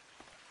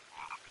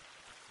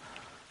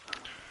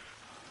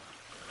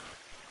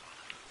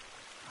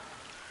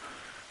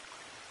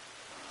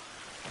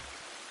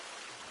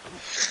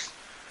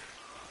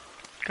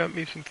 Got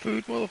me some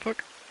food,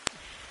 motherfucker.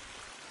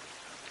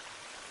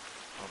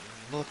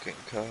 I'm looking,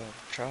 cuz I'm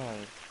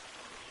trying.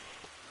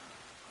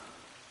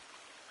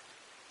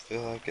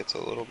 Feel like it's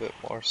a little bit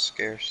more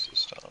scarce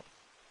this time.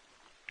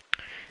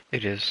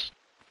 It is.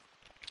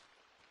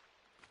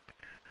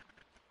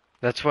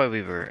 That's why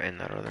we were in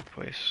that other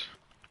place.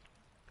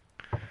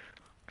 'Cause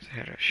they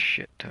had a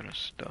shit ton of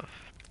stuff.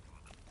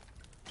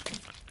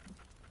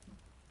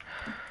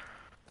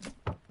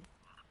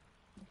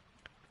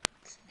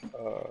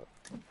 Uh,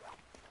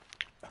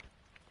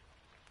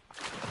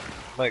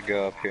 might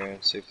go up here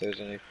and see if there's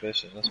any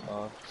fish in this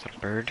pond. Is that a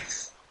bird?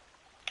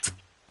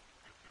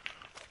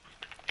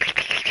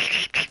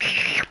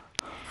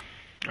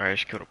 Alright,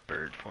 just killed a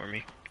bird for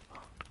me.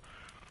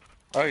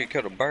 Oh, you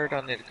killed a bird?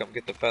 I need to come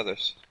get the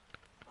feathers.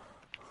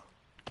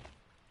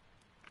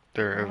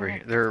 They're over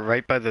here. They're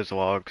right by those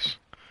logs.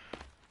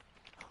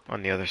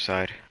 On the other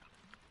side.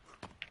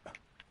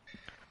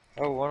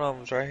 Oh, one of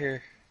them's right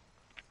here.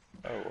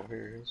 Oh, well,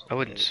 here it is. I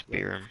wouldn't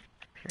spear him.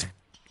 Here.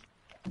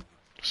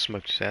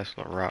 Smoked his ass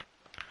with a rock.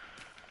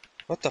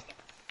 What the?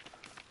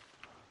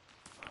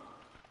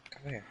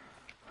 Come here.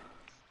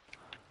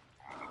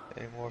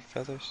 Any more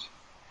feathers?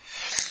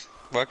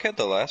 Well, I killed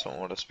the last one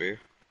with a spear.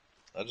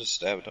 I just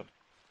stabbed him.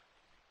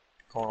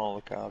 Corn on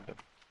the cob him.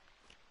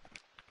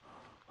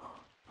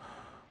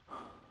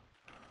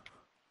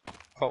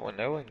 Oh, we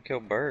know we can kill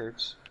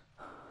birds.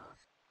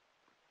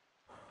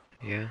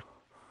 Yeah.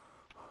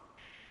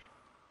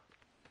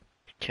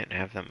 Can't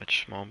have that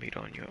much small meat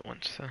on you at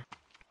once, though.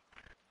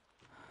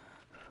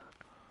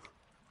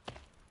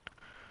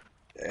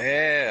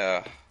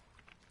 Yeah.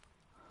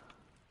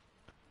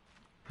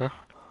 Huh?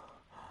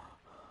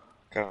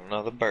 Got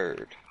another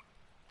bird.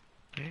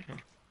 Yeah.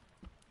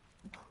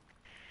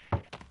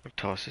 I'll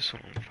toss this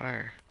one on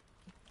fire.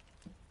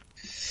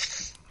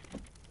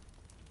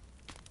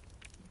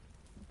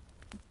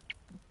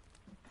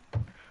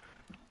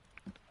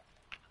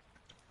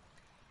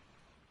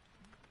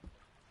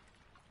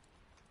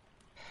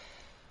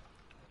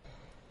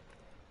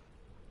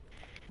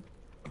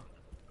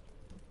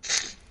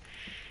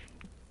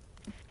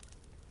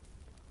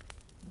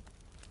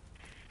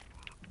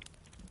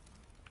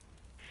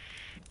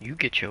 You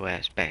get your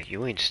ass back.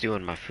 You ain't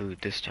stealing my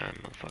food this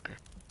time, motherfucker.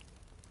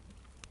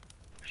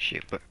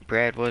 Shit, but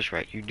Brad was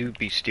right. You do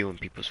be stealing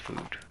people's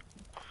food.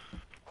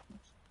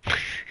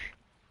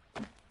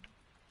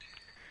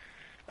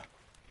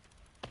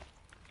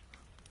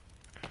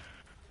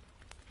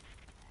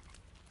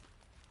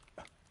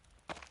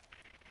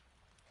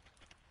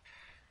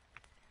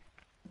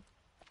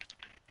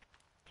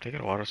 They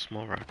got a lot of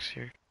small rocks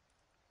here.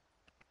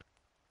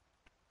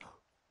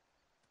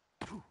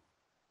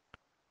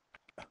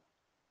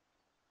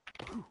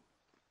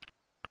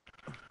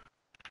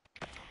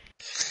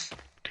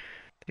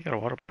 They got a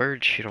lot of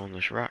bird shit on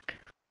this rock.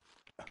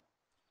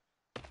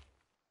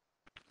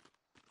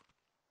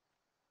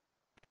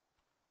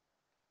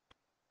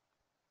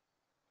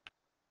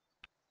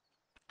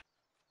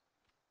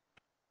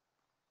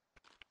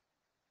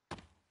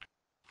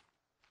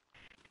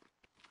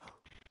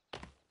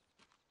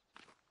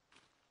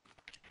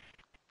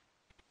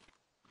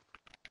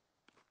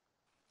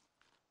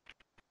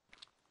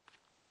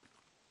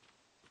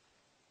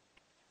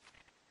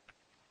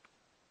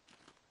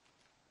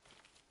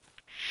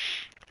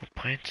 What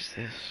plant is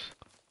this?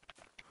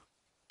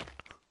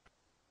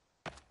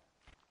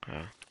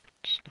 Oh,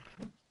 it's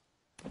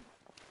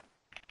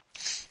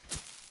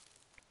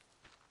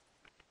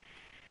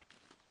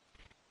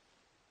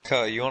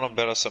nothing. You wanna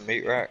bet us some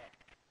meat rack?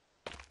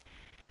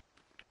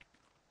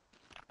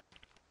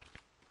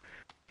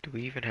 Do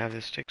we even have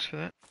the sticks for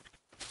that?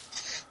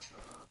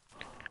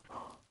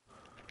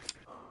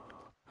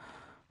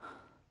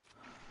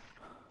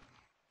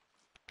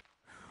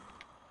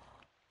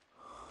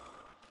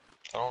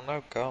 I don't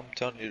know, cuz I'm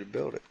telling you to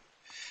build it.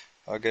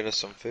 I'll get us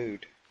some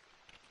food.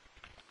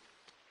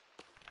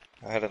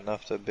 I had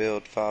enough to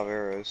build 5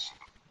 arrows.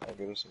 I'll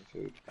get us some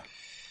food.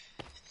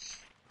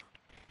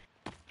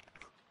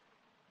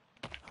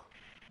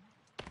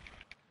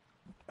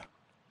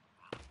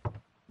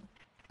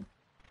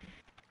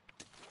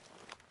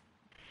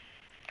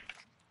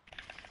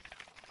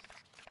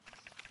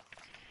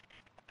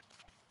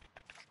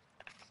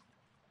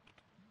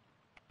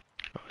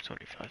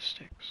 25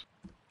 sticks.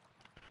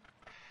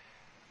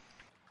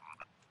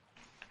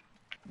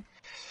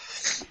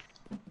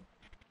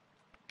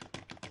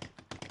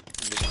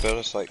 Just build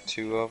us like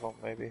 2 of them,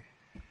 maybe.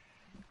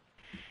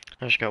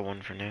 I just got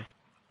one for now.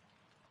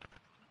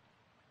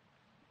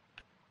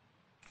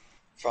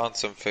 Find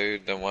some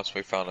food, then once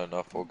we find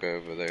enough, we'll go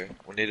over there.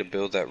 We need to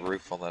build that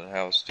roof on that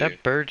house, too.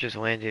 That bird just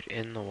landed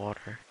in the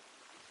water.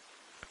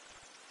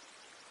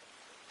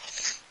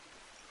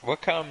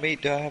 What kind of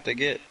meat do I have to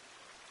get?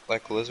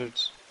 Like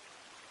lizards?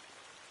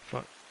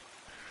 Fuck.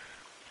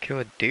 Kill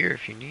a deer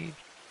if you need.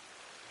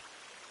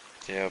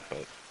 Yeah,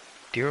 but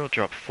Deer will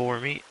drop 4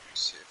 meat.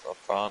 see if I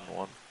find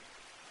one.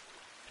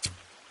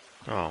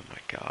 Oh my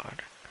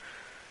god.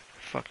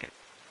 Fucking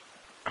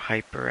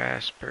hyper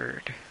ass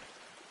bird.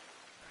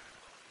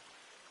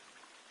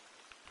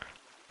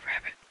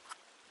 Rabbit.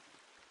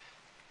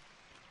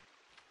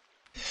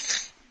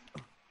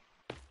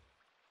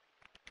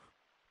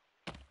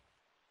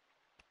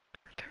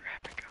 Where'd the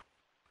rabbit go?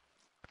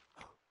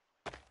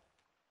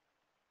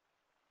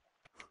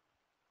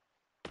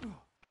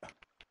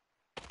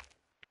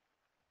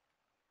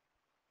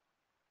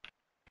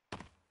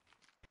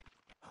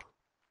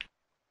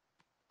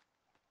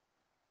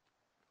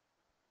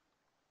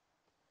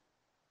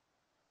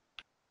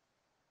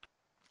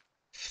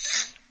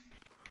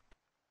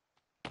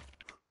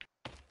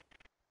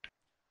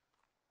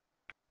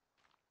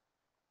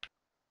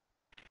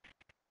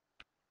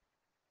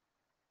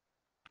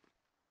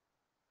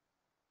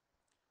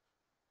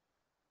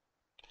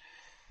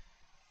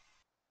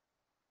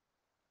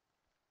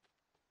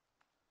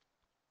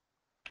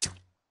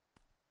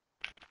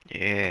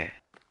 Yeah.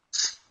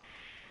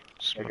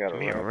 I got Smoke a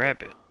me a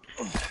rabbit. rabbit.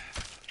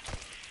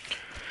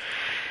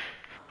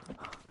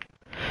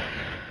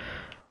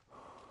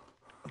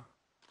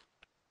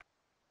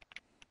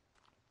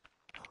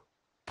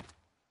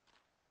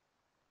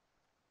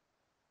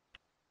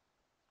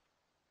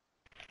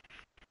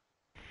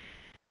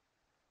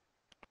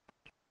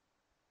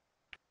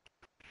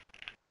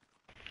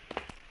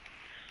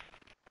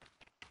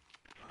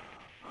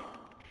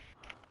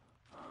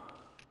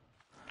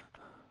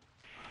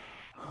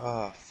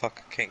 Ah,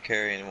 fuck, I can't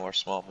carry any more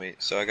small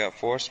meat. So I got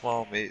 4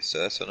 small meat, so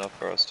that's enough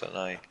for us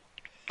tonight.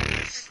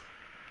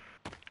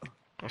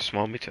 A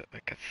small meat's at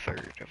like a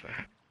third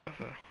of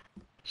a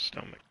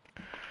stomach.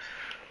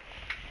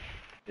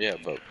 Yeah,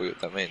 but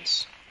that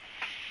means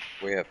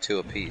we have 2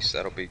 apiece.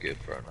 That'll be good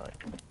for a night.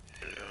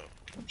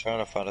 I'm trying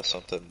to find us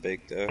something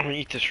big, though. I'm gonna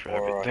eat this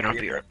rabbit, Or then I'll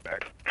be right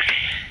back.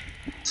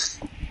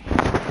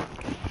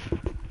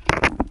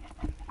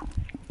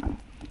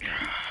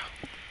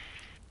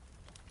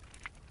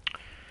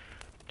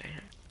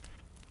 Damn.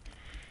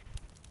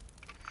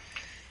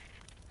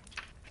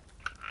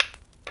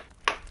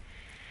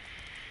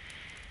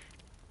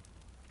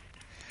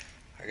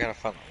 I gotta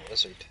find a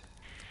lizard.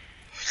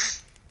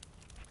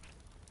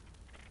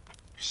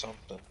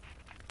 Something.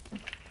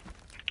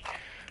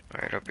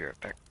 Alright, I'll be right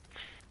back.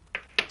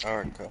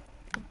 Alright, cool.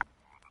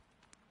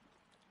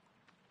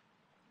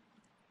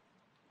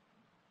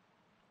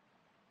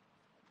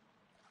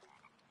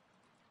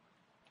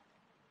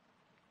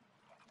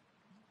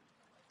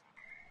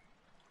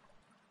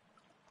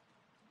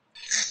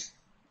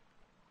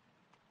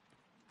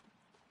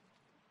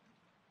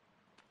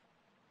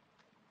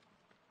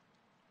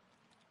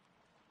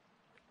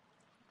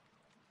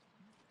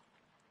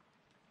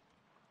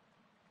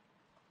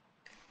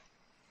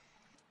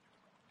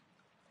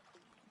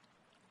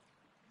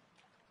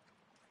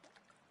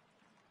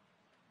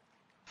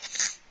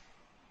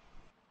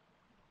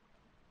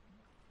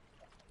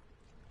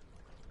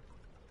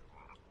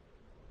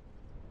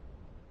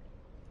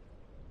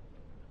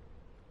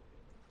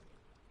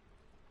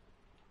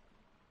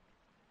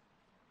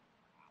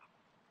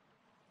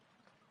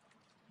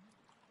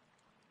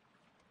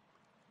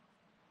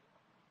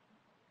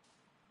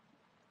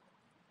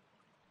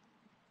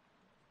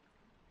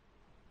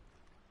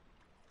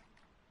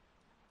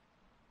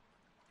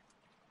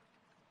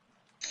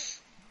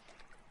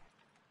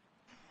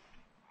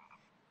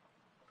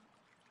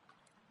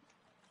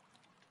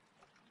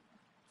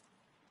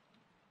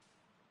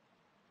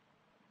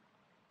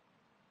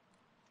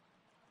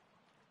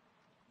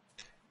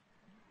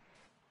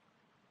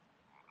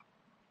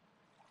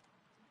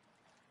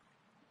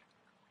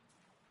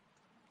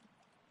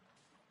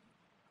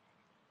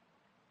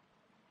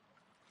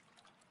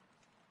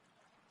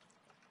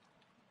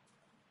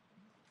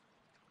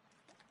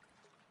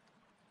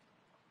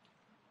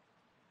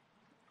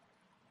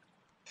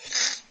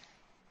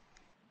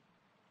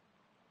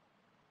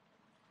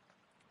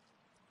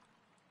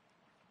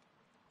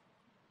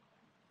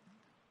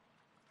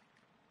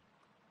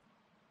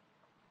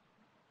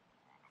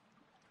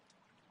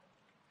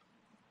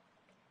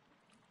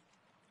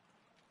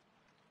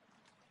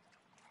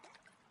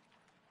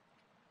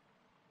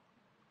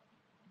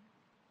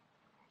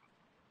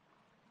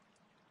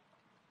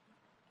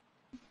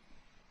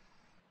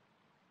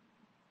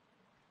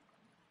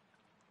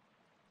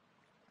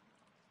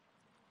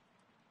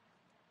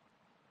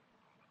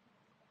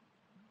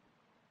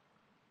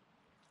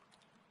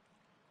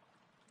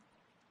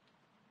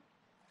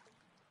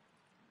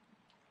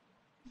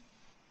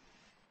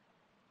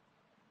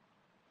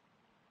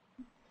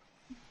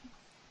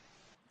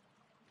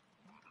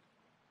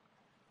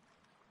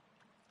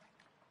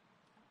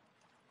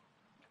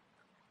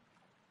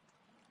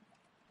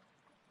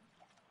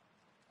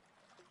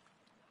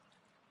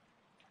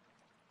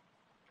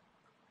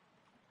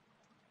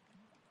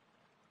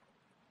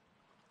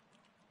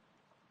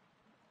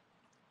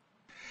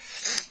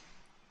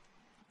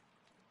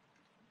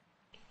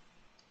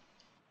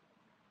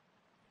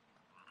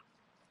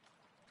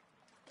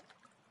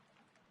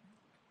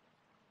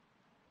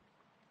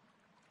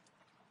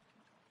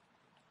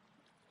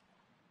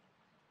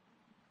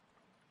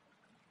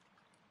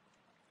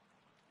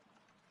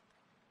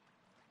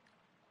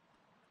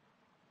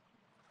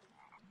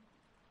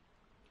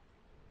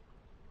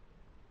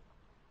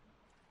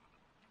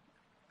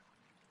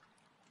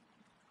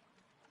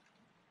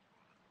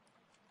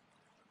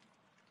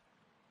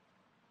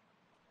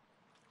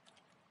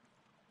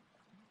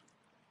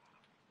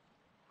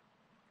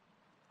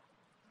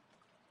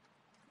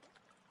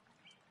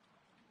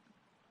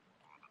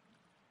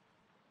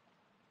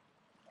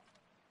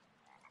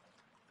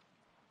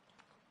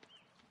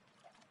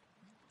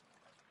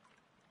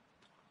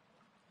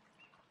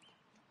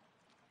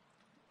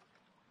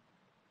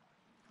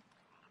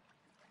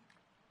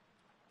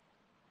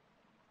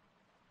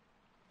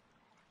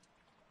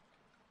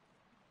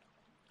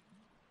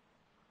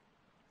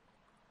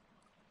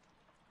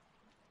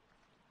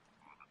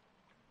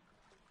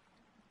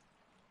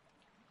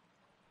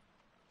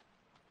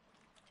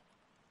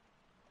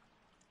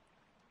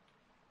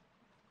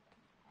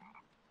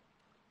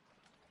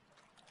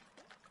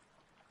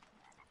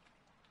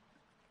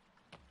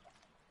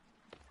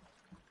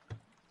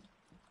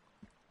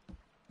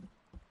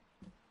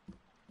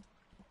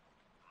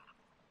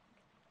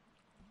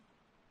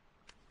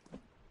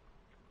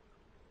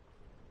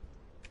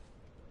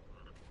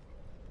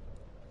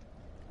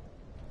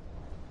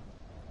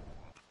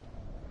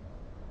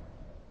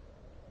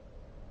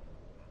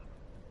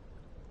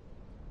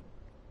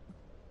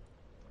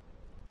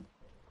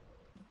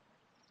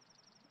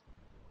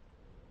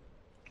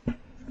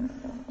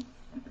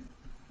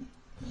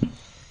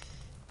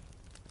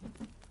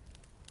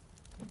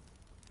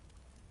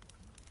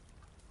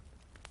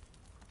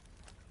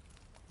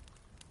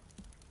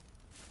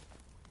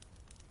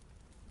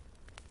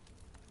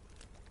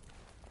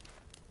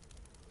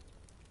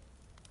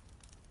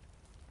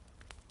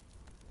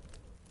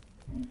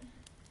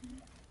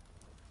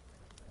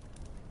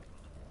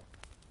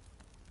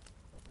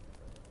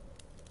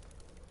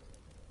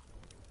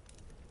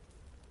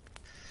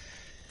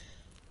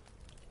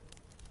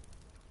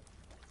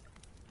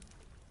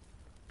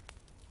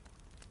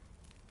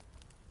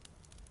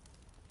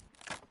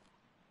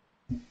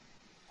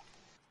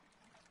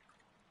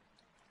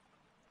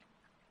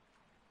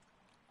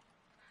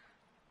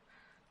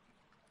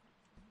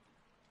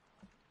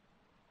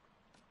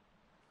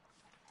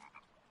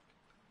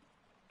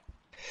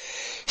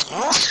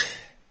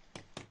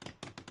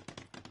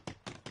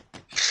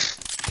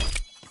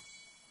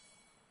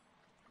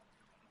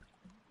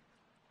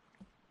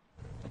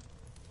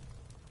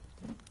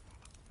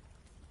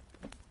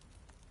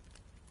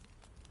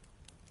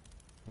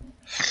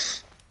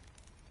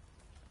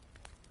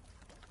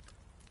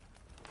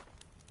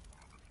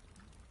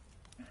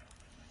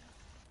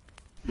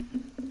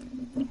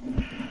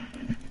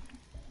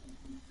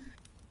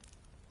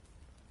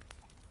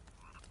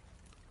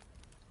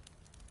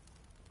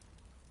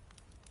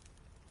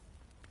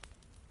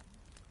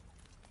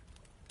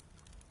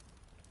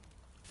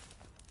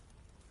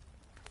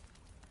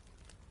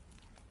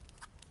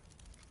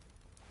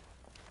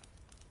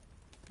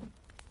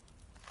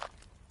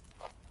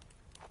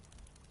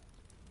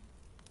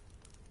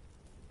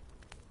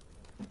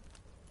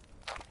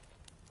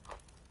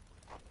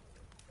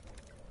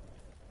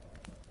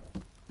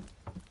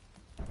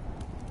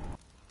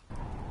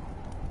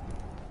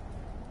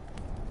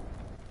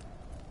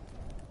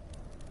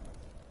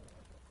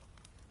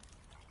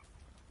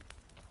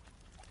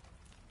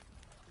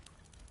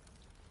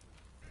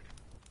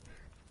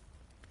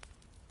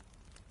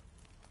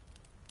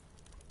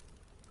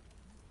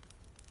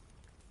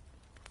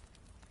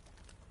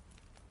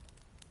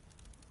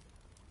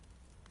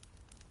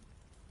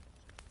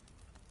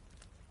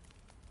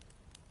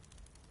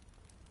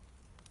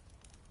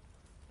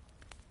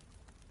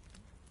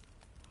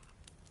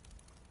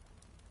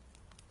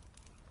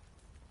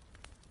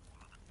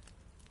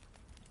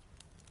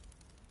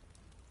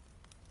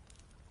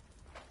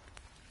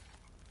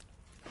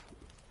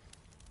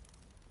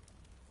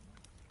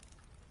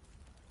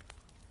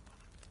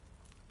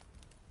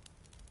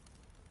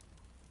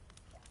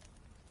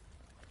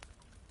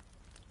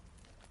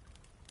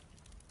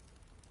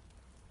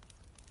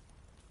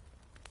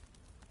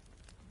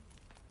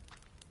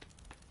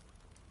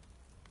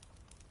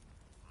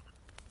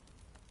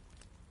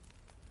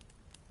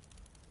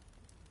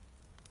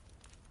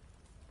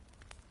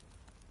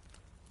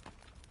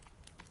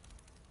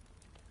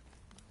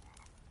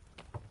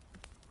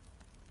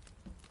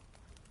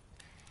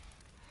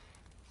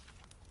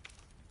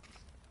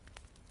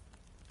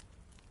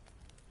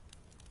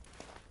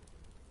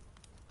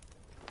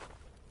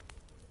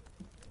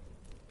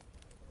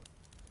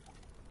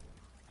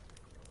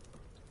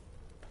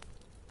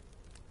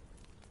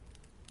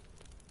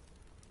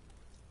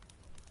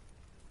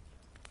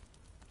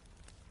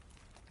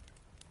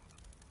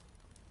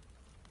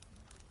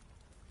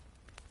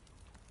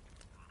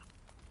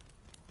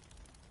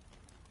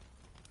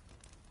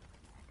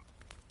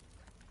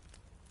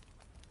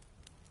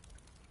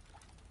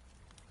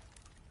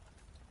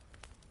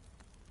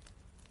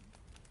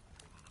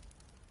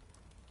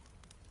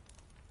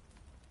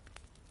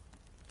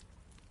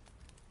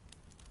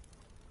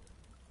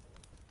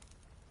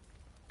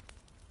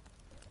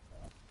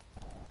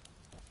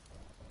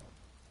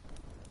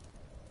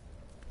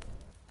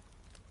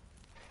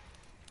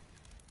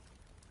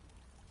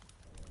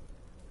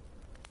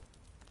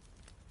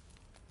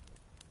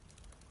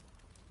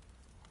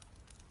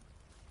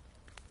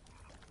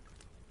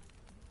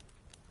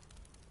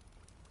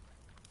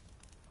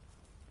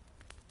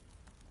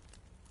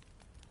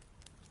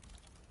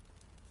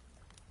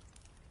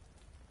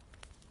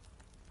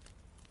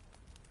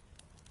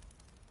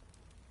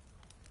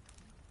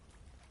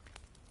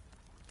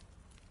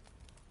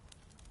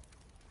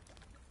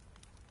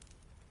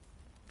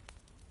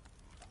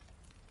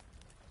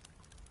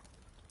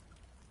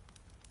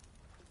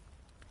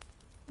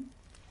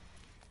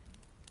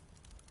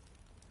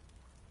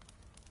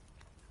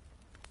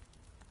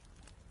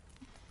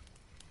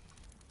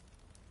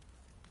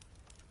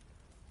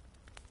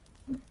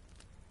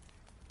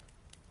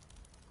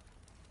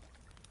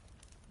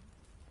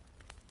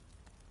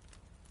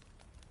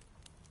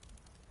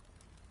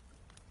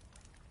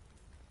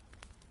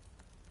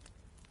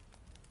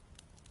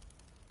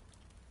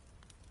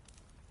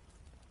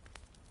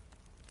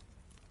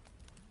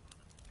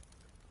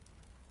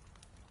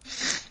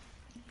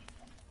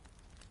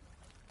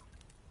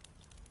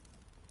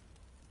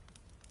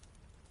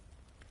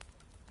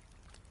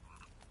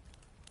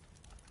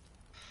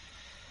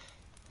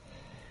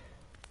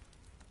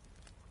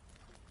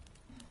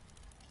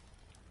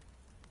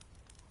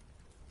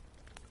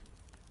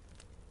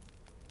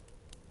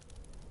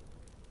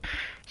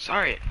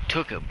 Sorry it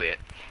took a bit.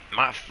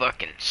 My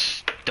fucking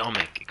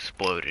stomach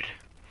exploded.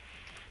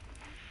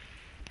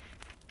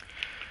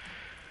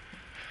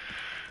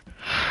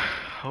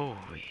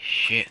 Holy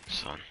shit,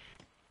 son.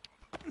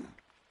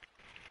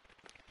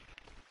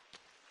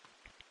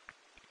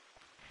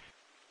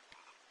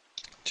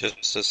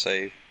 Just to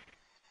save.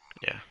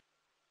 Yeah.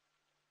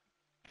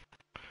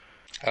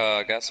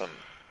 I got some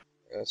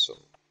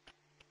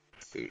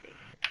food in.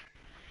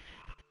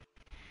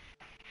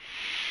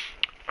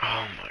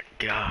 Oh my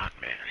god,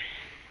 man.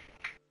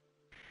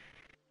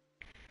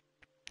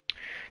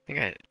 I think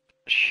I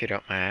shit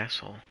out my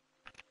asshole.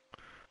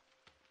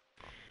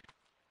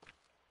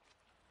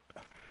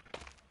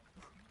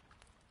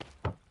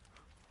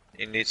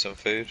 You need some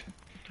food?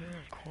 Yeah,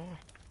 cool.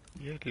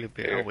 Yeah, a little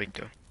bit. I'll Here, wait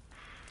though.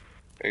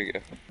 here you go.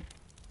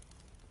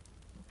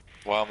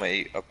 Well, I'm gonna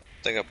eat. I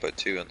think I put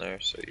two in there,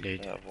 so you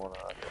Dude. can have one.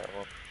 I can have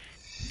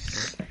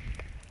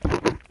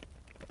one.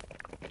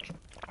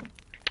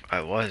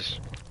 I was.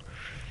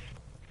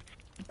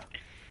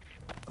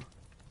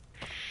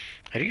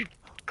 How do you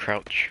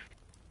crouch?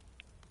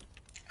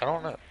 I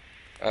don't know.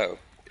 Oh,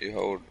 you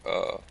hold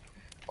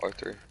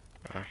R3.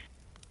 Uh,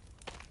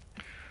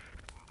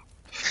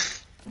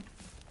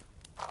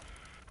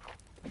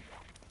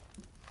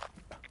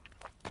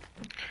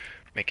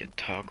 make it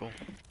toggle.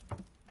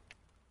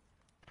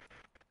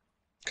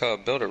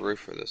 Build a roof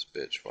for this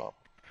bitch while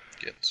I'm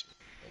getting some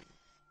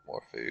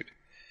more food.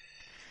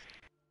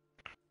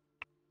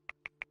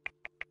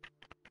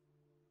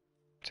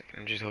 Second,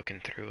 I'm just looking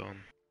through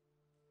them.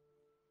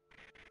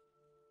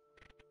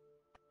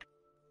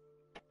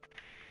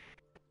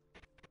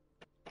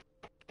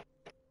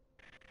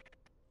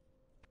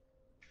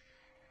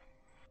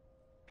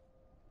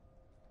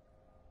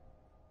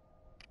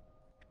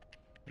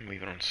 I'm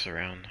leaving on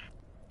surround.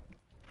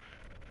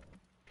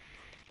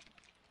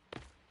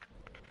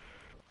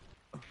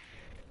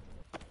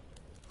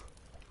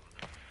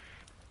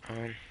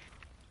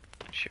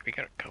 Shit, we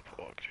got a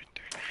couple logs right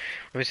there.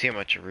 Let me see how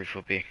much a roof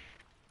will be.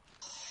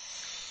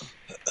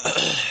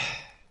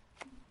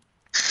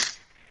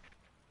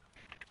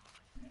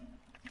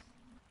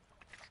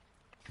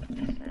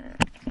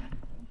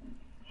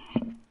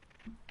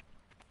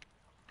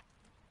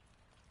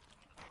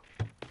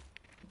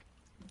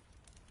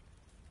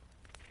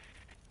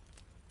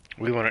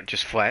 We want it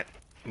just flat.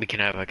 We can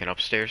have like an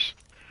upstairs.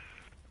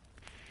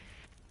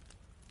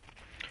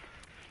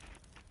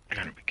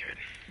 That'll be good.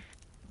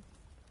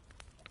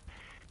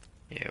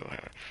 Yeah, we'll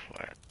have it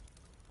flat.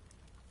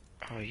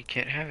 Oh, you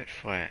can't have it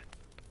flat.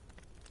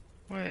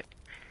 What?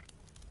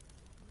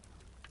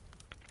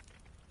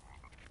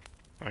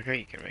 Okay,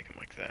 you can make them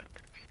like that.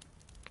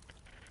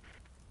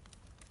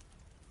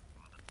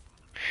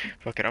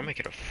 Fuck it, I'll make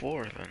it a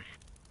floor then.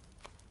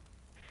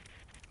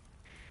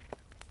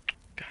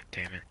 God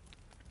damn it.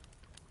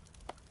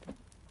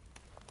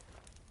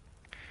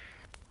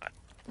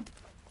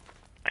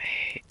 I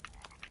hate...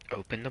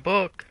 Open the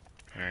book!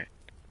 Alright.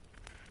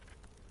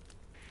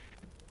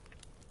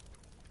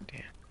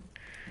 Damn.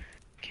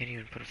 Can't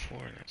even put a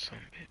floor in that son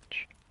of a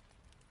bitch.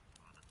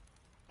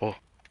 Oh.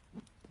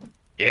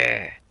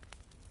 Yeah!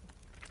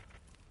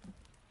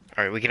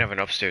 Alright, we can have an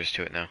upstairs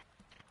to it now.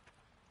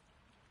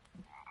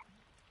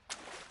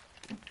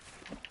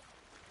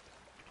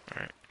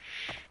 Alright.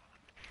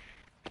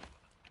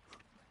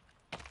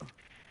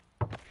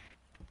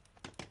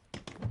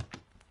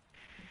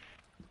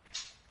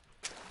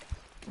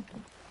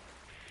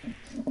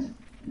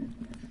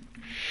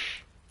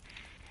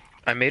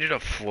 I made it a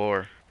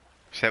floor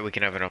so that we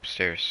can have an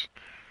upstairs.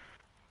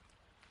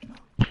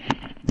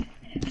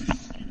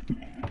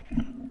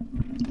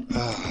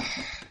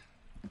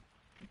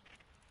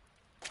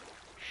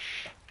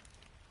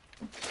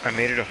 I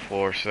made it a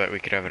floor so that we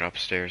could have an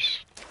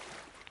upstairs.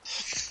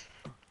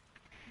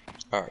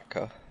 Alright,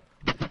 Kyle.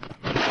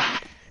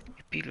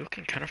 It'd be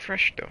looking kind of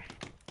fresh though.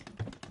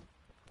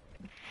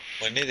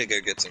 We need to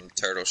go get some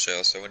turtle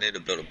shells, so we need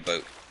to build a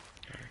boat.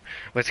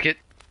 Let's get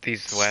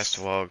these last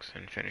logs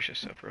and finish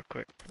this up real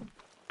quick.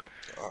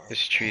 Alright.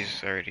 This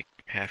tree's already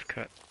half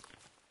cut.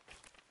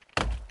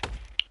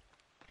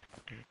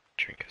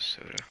 Drink a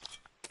soda.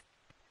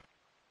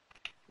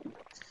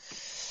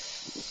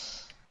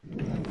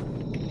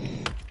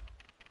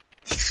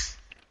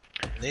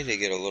 Need to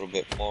get a little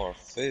bit more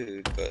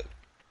food, but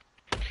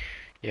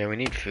Yeah, we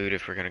need food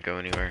if we're gonna go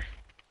anywhere.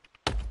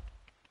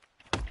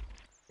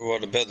 well,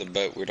 to build the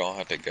boat, we don't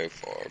have to go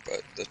far.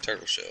 But the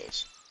turtle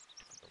shells,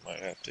 we might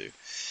have to.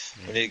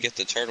 We need to get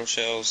the turtle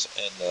shells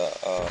and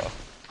the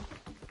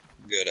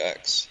good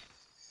axe.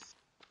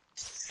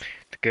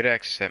 The good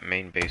axe is at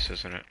main base,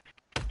 isn't it?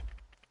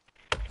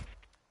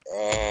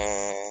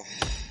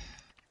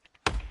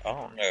 I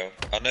don't know.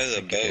 I know the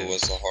think it bow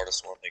was is. the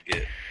hardest one to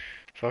get.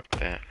 Fuck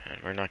that, man.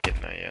 We're not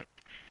getting that yet.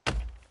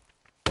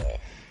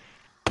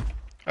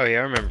 Oh yeah,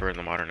 I remember in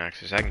the modern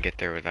axes. I can get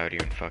there without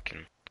even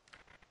fucking...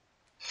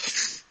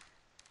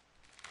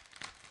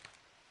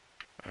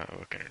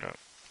 looking it up.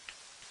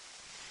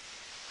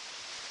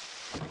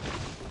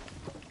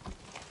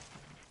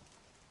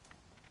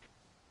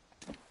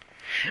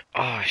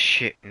 Oh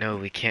shit, no,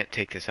 we can't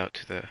take this out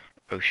to the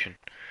ocean.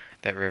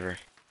 That river.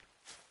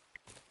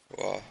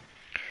 Wow.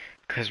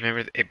 Cause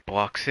remember, it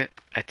blocks it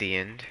at the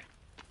end.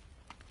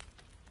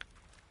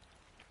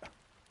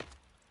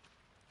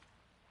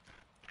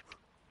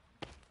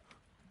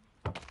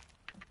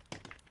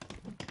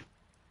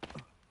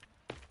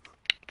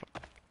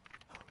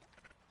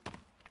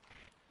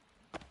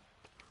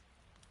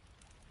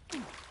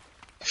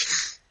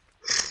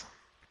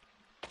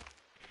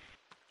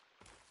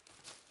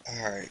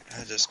 Alright,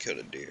 I just killed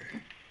a deer.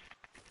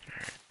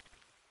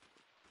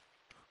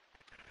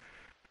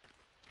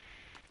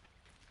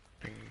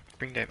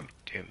 Bring that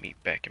meat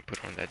back and put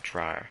it on that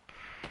dryer.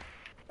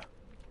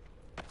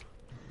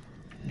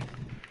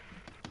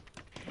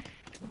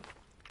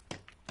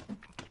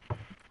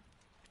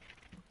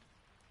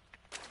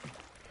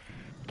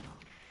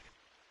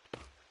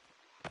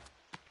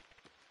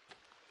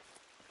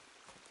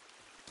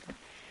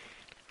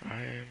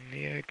 am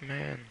the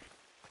Eggman.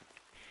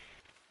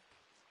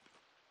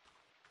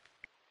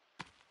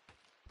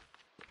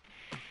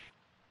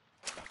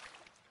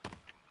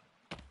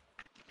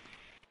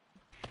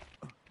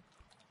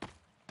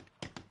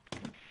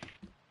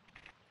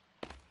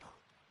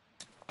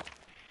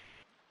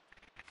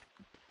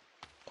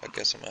 I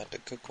guess I'm gonna have to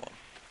cook one.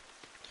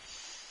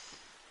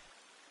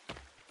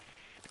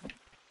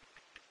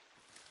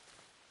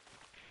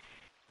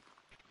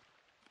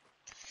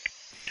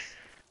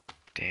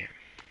 Damn.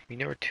 You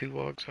know where 2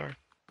 logs are?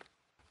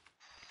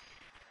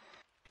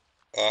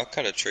 Oh, I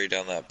cut a tree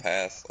down that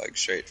path, like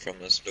straight from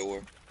this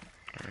door.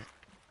 Alright.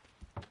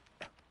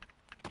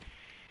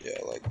 Yeah,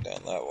 like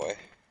down that way.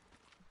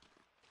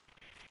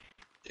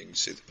 You can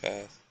see the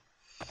path.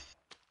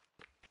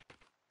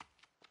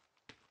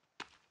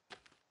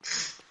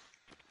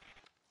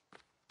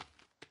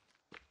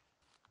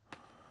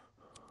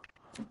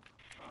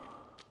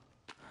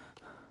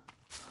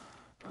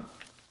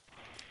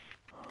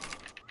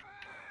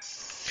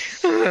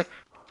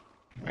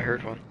 I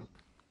heard one.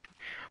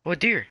 Oh,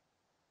 deer!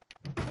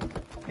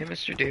 Hey,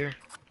 Mr. Deer.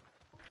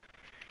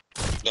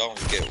 Don't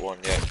get one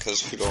yet,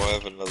 because we don't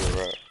have another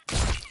rack.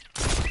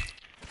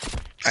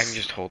 I can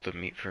just hold the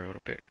meat for a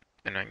little bit,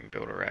 and I can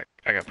build a rack.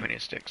 I got plenty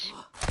of sticks.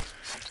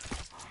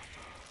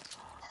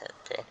 Alright,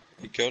 go.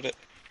 You killed it?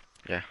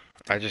 Yeah,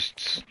 I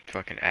just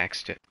fucking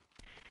axed it.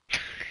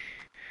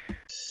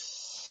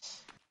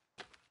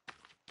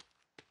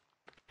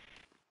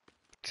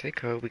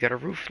 Seiko, we got a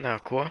roof now,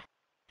 cool?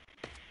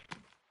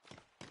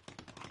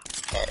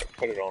 Alright,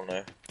 put it on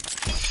there.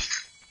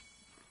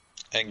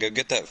 And go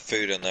get that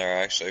food in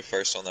there, actually,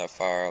 first on that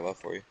fire I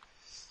left for you.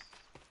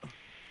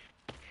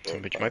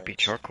 Which might be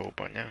charcoal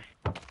by now.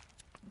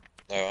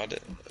 No, I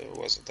didn't. It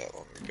wasn't that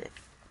long ago.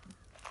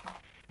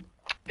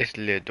 It's a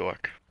little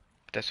dark.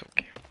 That's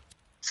okay.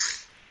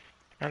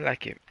 I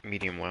like it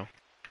medium well.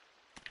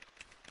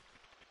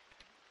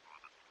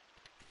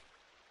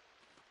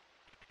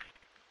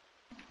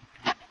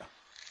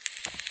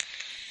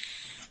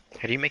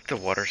 How do you make the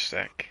water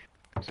sack?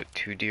 Is it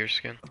 2 deer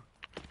skin?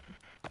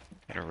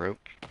 And a rope?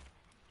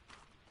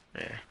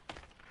 Yeah.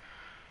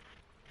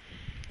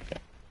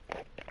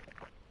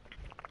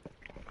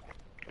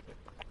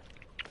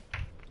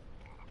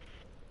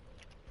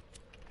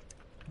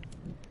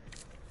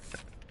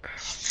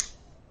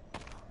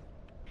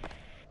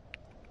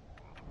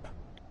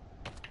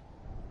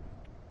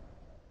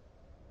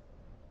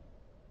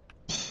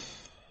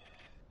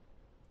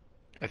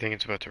 I think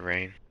it's about to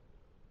rain.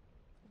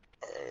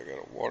 Alright, I got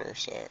a water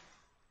sack.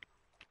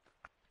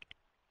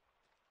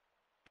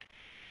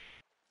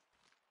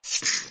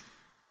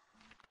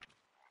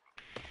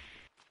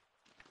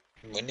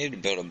 We need to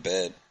build a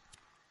bed.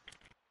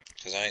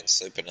 Because I ain't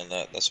sleeping in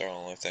that. That's our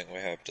only thing we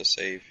have to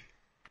save.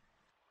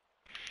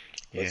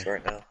 Yeah. With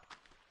right now.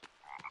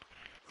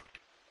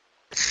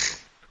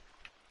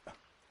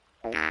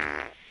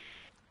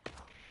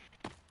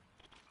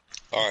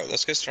 Alright,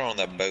 let's get started on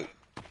that boat.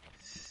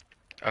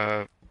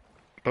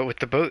 But with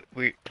the boat,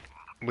 we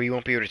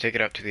won't be able to take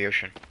it out to the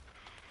ocean.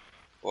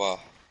 Wow.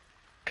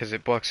 Because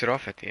it blocks it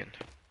off at the end.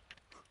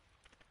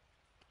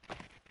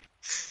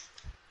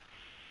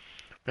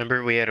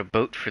 Remember, we had a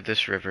boat for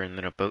this river and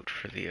then a boat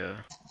for the,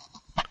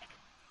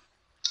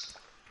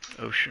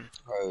 ocean.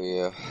 Oh,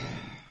 yeah.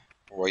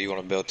 Well, you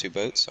want to build 2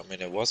 boats? I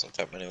mean, it wasn't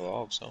that many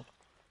logs, huh?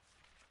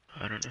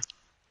 I don't know.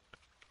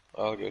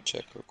 I'll go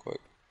check real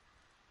quick.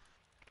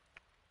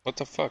 What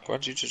the fuck?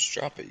 Why'd you just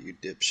drop it, you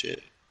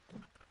dipshit?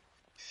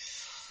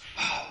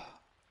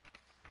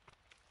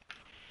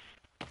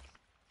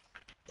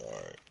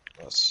 Alright,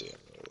 let's see how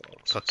many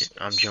logs. Fuck it,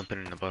 I'm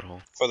jumping in the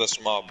butthole. For the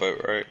small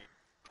boat, right?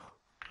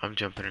 I'm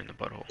jumping in the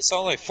butthole. It's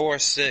only 4,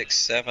 6,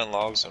 7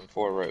 logs and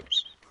 4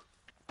 ropes.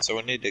 So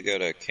we need to go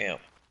to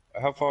camp.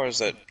 How far is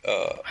that,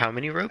 How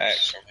many ropes?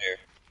 axe from here?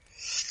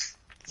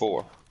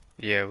 4.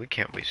 Yeah, we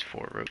can't waste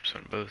 4 ropes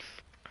on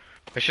both.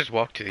 Let's just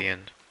walk to the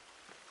end.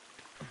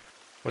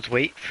 Let's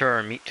wait for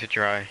our meat to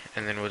dry,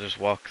 and then we'll just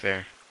walk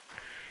there.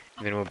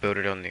 And then we'll build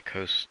it on the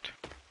coast.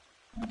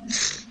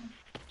 So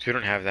we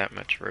don't have that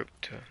much rope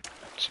to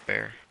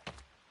spare.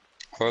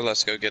 Or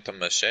let's go get the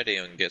machete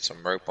and get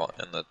some rope on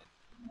in the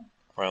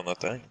around the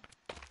thing.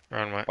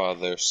 Around what? While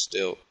they're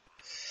still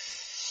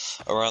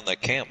around the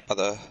camp by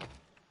the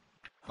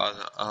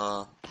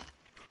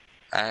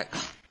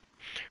axe.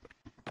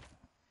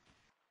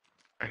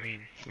 I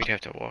mean, we'd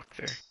have to walk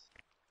there.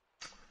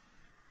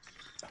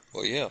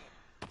 Well, yeah.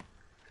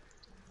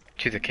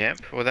 To the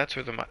camp? Well, that's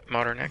where the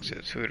modern axe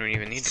is, so we don't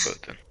even need the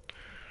boat then.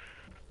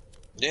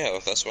 Yeah,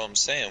 that's what I'm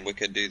saying. We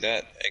could do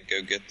that and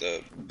go get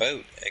the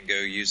boat and go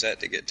use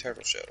that to get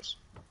turtle shells.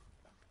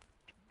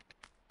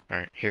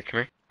 Alright, here,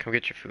 come here. Come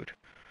get your food.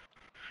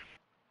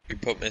 You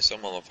put me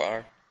some on the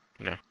fire?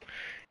 No.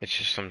 It's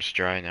just some's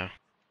dry now.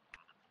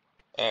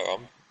 Oh,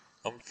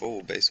 I'm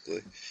full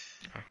basically.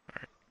 Oh,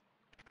 alright.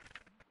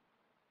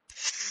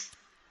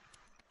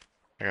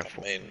 I got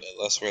 4. I mean,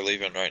 unless we're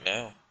leaving right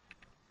now.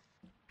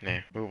 Nah,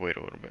 we'll wait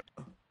a little bit.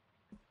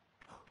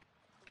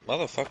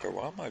 Motherfucker,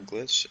 why am I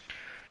glitched?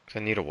 'Cause I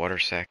need a water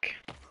sack.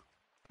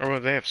 Or well,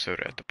 they have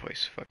soda at the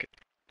place. Fuck it.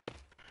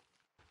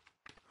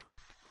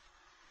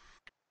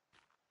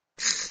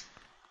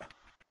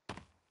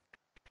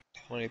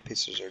 How many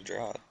pieces are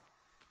dried?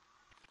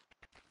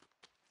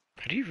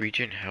 How do you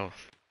regen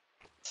health?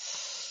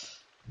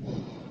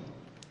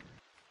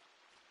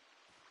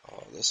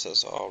 Oh, this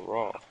is all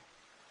raw.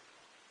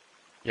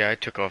 Yeah, I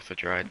took off the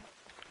dried.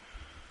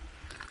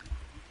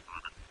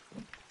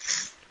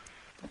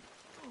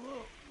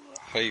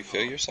 How do you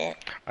feel yourself?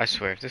 I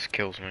swear, this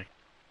kills me.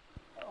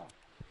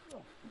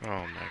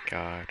 Oh my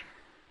god.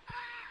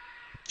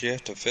 You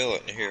have to feel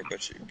it in here,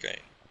 but you can't.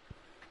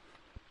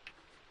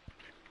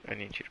 I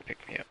need you to pick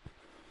me up.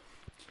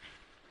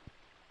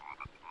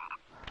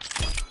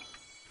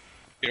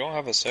 You don't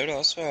have a soda?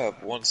 I still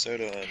have one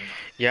soda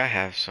Yeah, I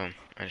have some.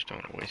 I just don't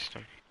want to waste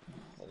them.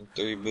 and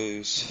 3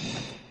 booze.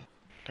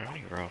 Do I have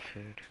any raw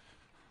food?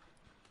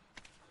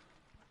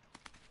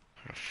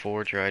 I have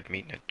 4 dried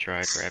meat and a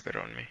dried rabbit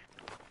on me.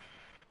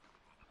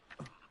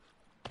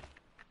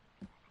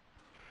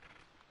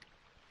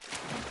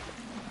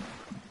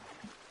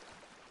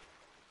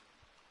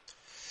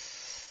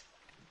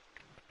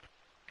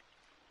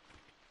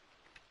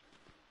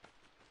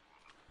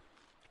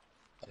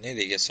 I need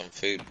to get some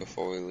food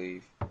before we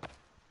leave.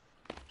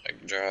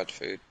 Like dried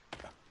food.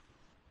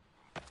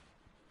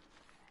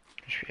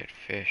 Wish we had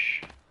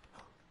fish.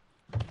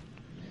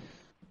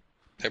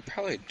 They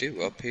probably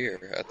do up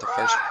here, at the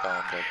first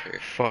pond up here.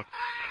 Fuck.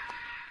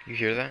 You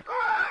hear that?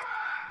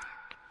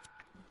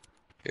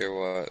 Hear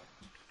what?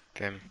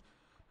 Them.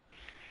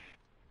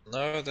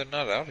 No, they're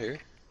not out here.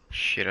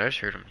 Shit, I just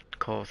heard them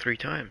call 3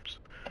 times.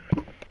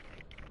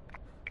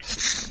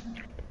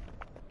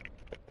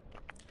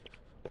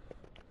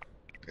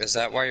 Is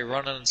that why you're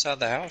running inside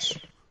the house?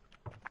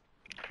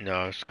 No,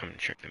 I was coming to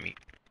check the meat.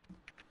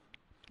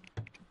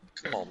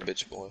 Come on,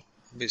 bitch boy.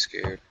 Don't be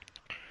scared.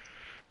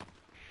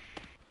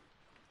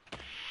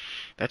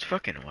 That's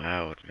fucking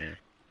loud, man.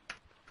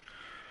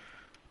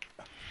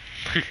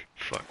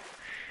 Fuck.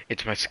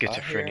 It's my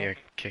schizophrenia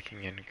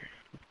kicking in.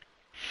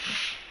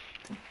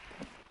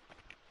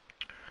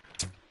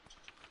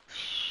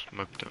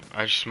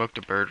 I just smoked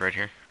a bird right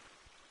here.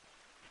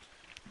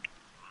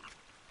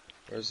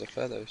 Where's the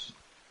feathers?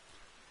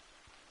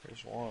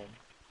 There's one.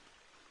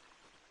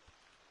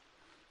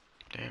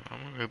 Damn,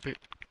 I'm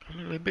a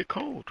little bit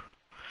cold.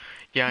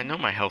 Yeah, I know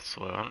my health's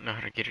low. I don't know how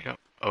to get it up.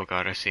 Oh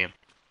god, I see him.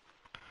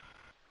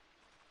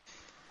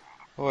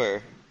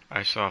 Where?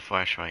 I saw a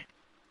flashlight.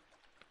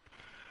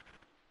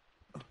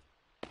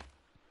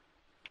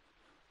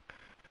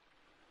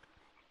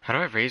 How do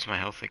I raise my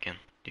health again?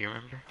 Do you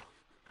remember?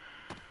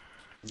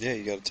 Yeah,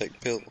 you gotta take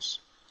pills.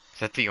 Is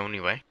that the only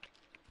way?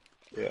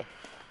 Yeah.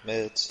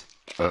 Meds.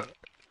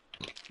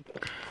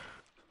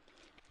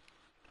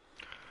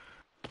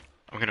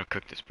 I'm gonna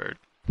cook this bird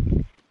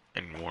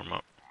and warm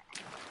up.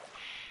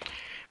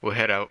 We'll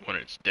head out when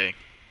it's day.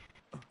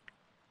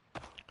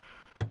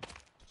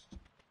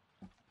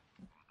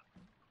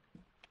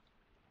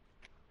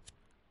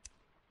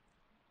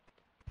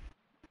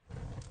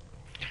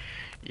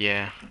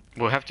 Yeah,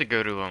 we'll have to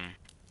go to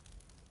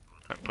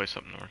that place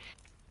up north.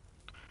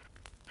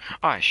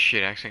 Ah,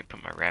 shit, I accidentally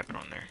put my rabbit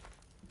on there.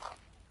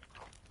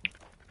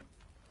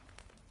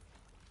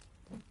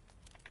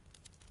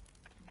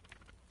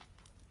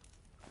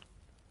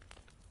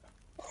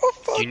 Oh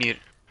fuck! Do you need...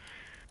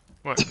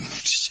 What?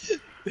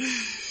 Shit.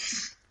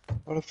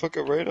 What the fuck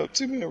I ran up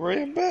to me and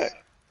ran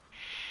back?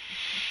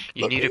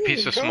 You need a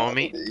piece of small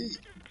meat?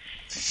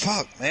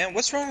 Fuck, man,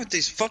 what's wrong with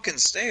these fucking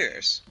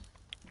stairs?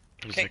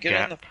 There's Can't a get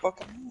in gap. the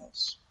fucking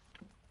house.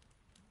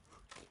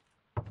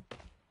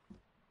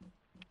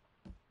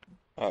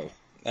 Oh,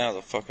 now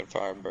the fucking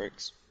fire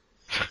breaks.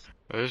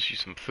 There's you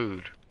some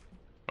food.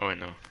 Oh wait,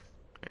 no.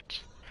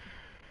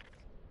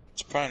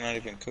 It's probably not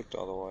even cooked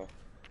all the way.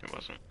 It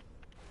wasn't.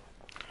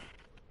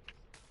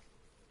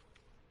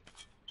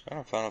 I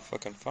don't find a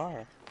fucking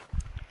fire.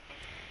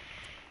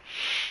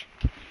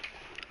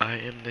 I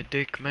am the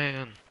dick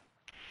man.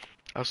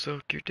 I'll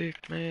suck your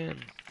dick, man.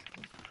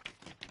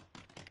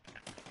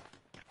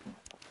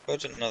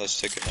 Budget another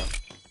stick in there.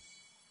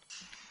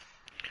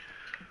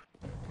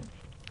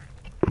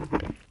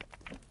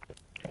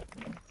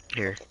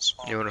 Here,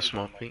 you want a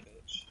small meat? meat?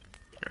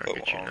 I'll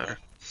get you another.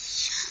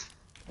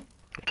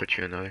 I'll put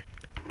you another.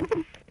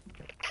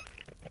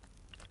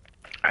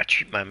 I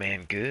treat my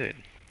man good.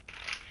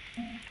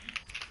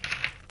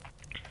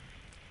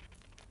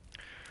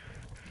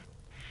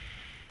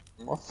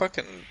 My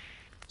fucking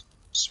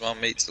small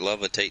meat's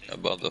levitating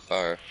above the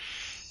fire.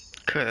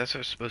 Good, that's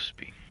what it's supposed to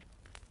be.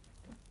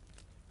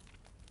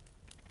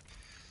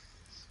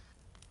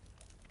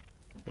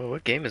 Well,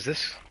 what game is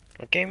this?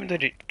 What game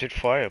did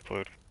Fly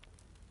upload?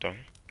 Done.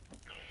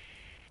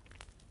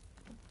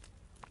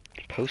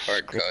 Alright,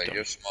 Postscriptum. Kai,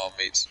 your small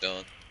meat's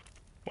done.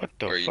 What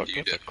the Or fuck? you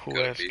That's a did cool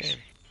got a ass piece. game.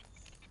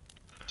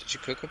 Did you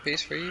cook a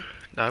piece for you?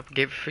 No, I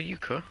gave it for you,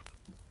 cuh.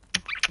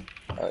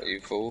 Alright,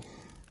 you fool.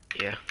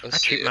 Yeah, Let's I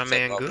treat see my if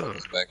that man good.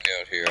 motherfucker's back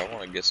out here. I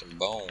want to get some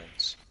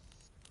bones.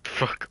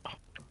 Fuck off.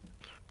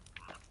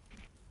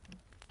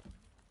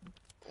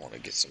 I want to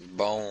get some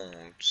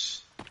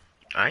bones.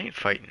 I ain't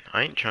fighting.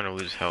 I ain't trying to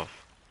lose health.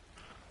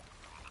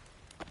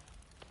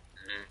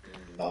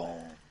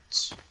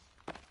 Bones.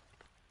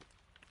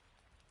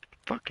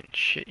 Fucking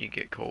shit, you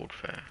get cold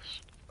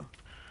fast.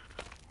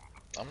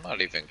 I'm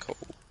not even cold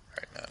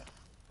right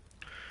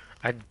now.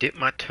 I dipped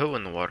my toe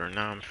in the water,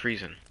 now I'm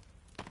freezing.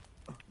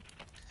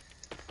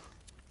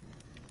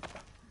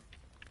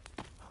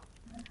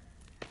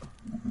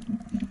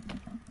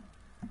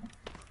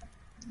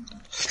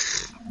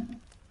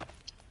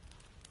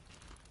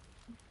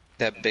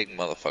 That big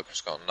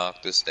motherfucker's gonna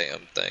knock this damn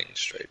thing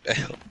straight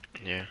down.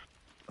 Yeah.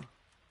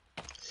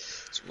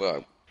 That's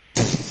why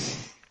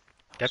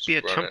That'd be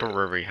a run it.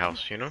 temporary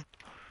house, you know?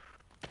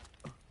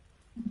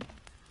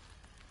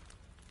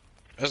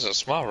 There's a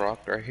small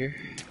rock right here.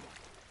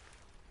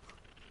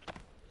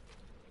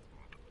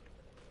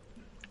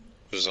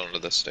 Just under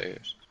the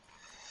stairs.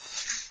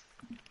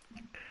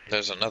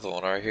 There's another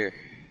one right here.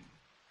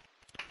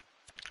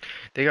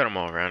 They got them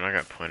all around. I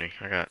got plenty.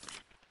 I got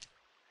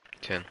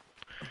 10.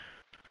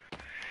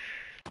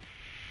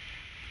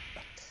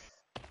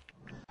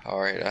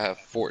 Alright, I have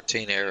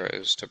 14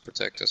 arrows to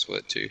protect us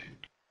with too.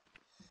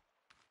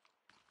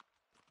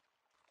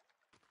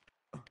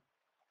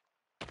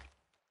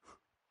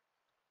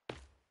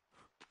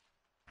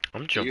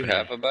 I'm Do jumping you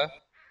have in. a bow?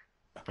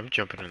 I'm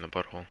jumping in the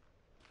butthole.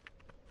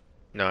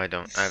 No, I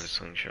don't. I have a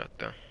slingshot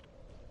though.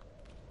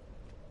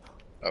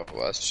 Oh,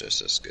 well, that's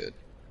just as good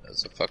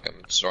as a fucking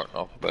starting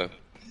off bow.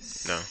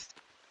 No.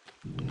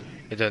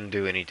 It doesn't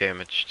do any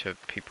damage to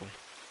people.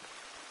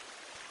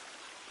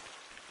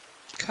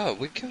 God,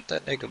 we killed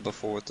that nigga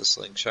before with the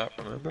slingshot,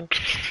 remember?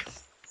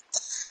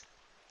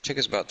 Took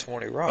us about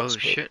 20 rocks. Oh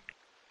shit.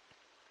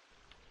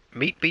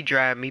 Meat be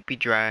dry, meat be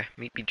dry,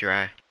 meat be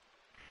dry.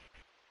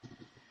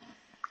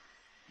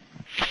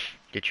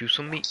 Get you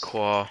some meat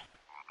claw.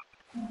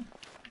 I'm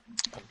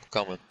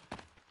coming.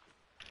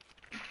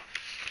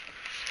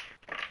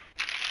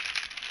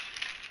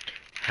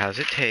 How's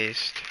it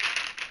taste?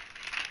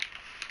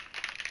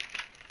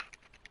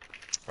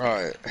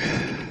 Alright.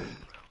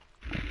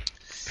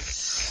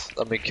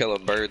 Let me kill a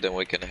bird, then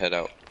we can head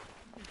out.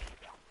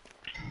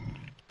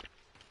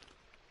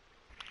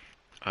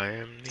 I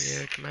am the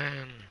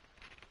Eggman.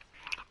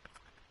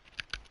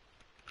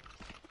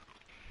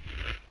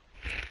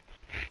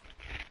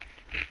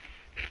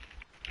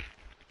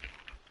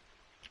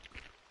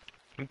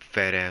 You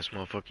fat ass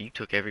motherfucker, you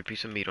took every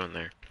piece of meat on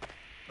there.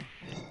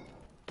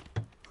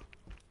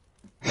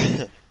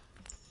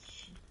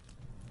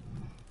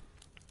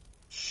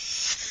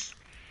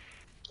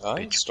 I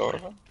ain't Bitch.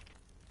 starving.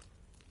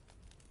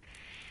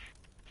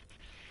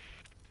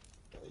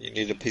 You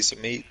need a piece of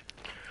meat?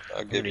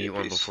 I'll I'm give gonna eat you a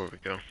one piece. before we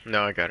go.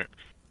 No, I got it.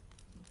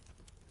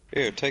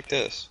 Here, take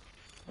this.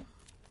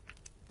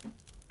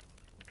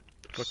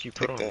 What you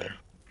put Take on that. there?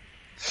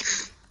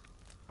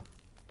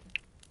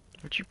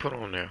 What you put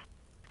on there?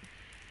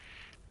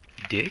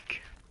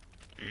 Dick?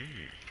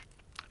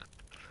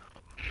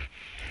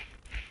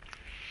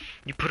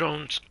 You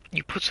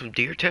put some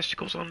deer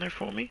testicles on there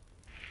for me?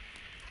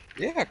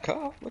 Yeah,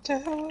 Kyle. What the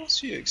hell else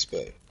do you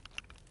expect?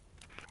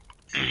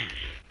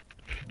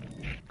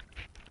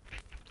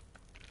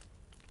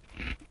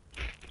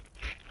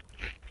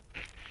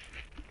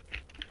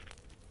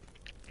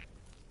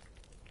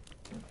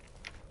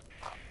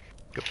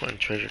 Go find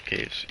treasure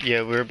caves.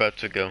 Yeah, we're about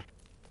to go.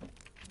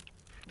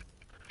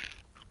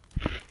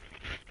 What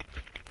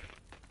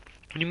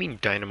do you mean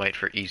dynamite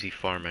for easy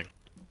farming?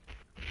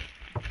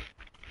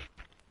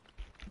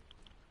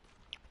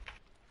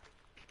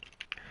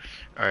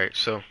 Alright,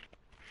 so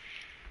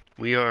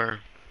we are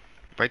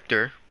right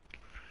there.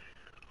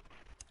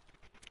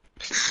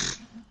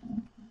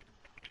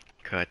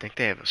 God, I think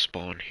they have a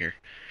spawn here.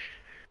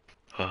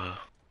 Oh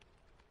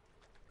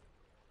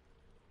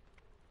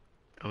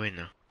wait,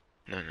 no.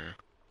 No.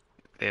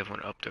 They have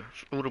one up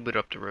a little bit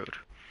up the road.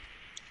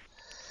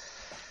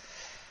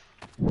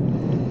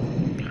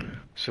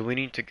 So we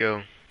need to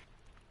go.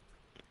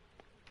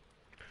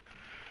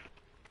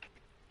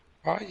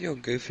 Why your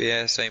goofy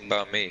ass ain't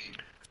by me?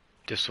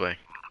 This way.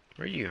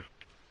 Where are you?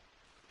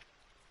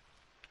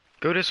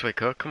 Go this way,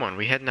 Cuh. Come on,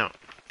 we heading out.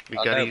 We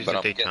I gotta know, use but the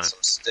I'm getting daytime. some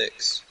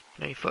sticks.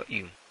 Hey, fuck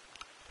you.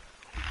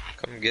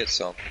 Come get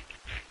some.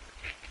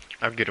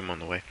 I'll get him on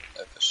the way. I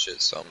have a shit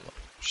ton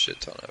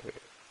of it.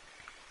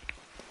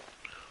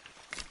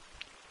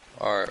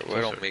 Alright, wait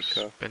Those on are me,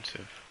 Kyle.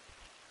 expensive.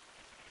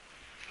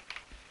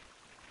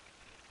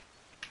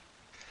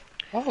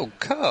 Oh,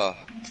 Kyle.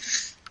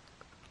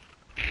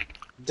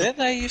 Didn't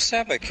they used to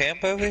have a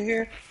camp over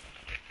here?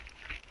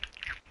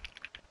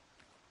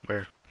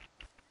 Where?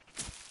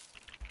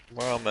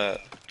 Where I'm at.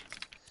 I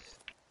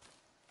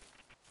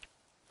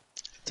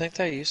think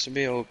that used to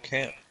be an old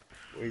camp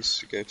we used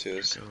to go to.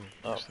 It's Go.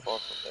 not What's far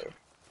this? from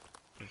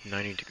there.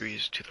 90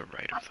 degrees to the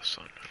right of the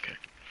sun. Okay.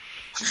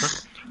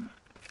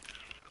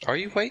 Are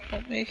you waiting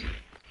on me?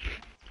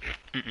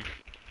 Mm-mm.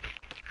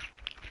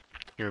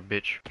 You're a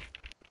bitch.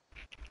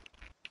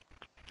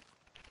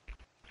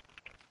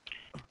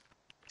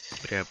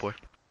 But yeah, boy.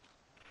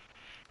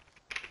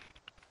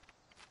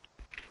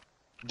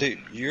 Dude,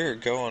 you're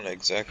going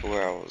exactly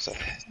where I was at.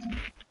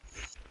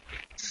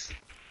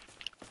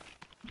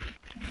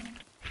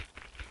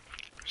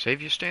 Save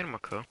your stamina,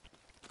 cuz.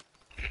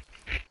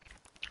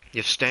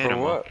 Your For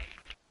stamina. what?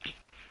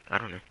 I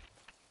don't know.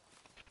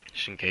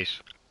 Just in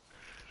case.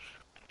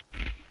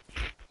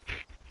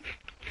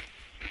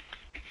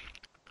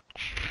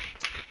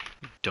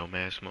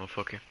 Dumbass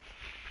motherfucker.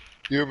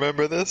 You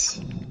remember this?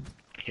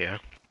 Yeah.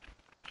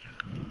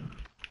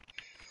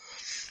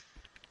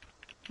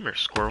 Come here,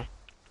 squirrel.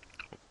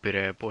 Bit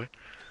ass boy.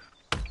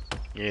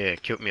 Yeah,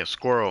 killed me a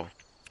squirrel.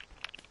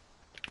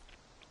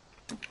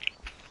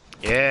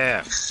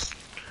 Yeah.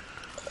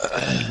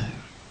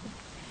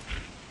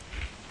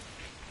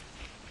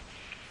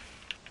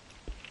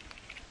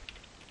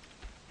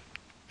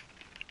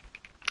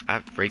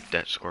 I raped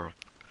that squirrel.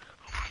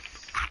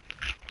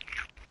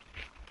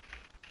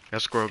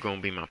 That squirrel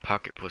gonna be my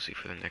pocket pussy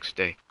for the next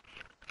day.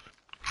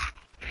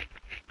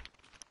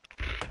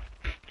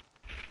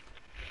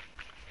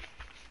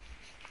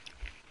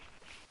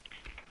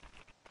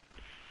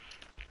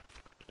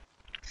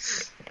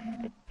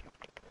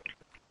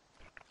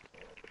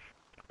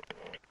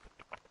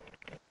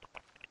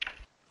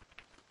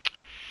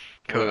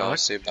 We're Cuz gonna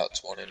see about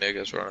 20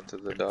 niggas running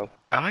through the door.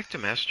 I like to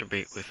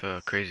masturbate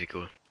with crazy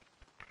glue.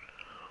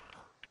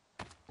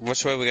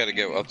 Which way we gotta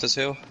go? Up this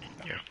hill?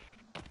 Yeah.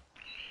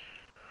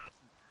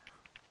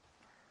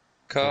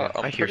 Hold Cut.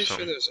 on, I I'm hear pretty sure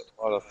something. there's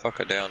a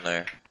motherfucker down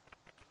there.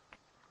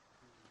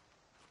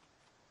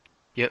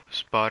 Yep,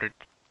 spotted.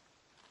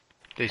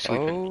 They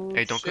sleeping. Oh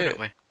Hey, don't go that shit.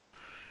 way.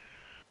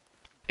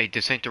 Hey,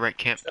 this ain't the right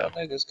camp Y'all though.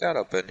 niggas got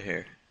up in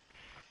here.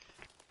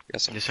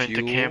 Got some This ain't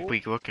the camp fuel.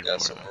 we looking Got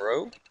for some though.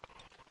 rope.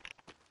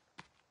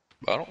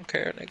 I don't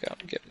care, nigga.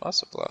 I'm getting my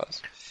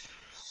supplies.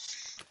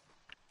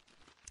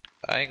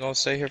 I ain't gonna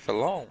stay here for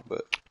long,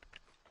 but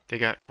They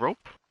got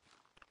rope?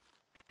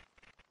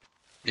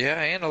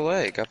 yeah, and a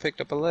leg. I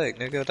picked up a leg,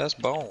 nigga. That's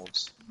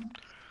bones.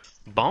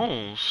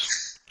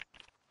 Bones?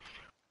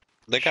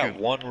 They got Shoot.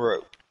 one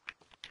rope.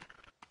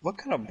 What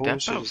kind of That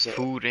bullshit about is that?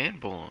 food and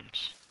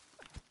bones.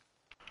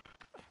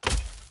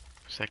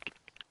 Second.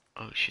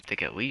 Oh shit, they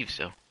got leaves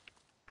though.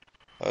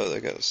 Oh, they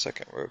got a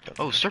second rope in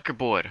Oh, there. circuit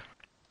board.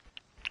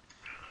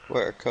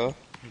 Where, cuh?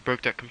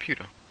 Broke that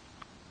computer.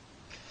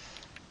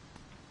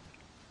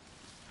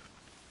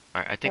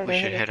 Alright, I think Where we the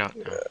should hell the head out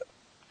computer now. at?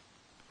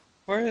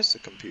 Where is the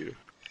computer?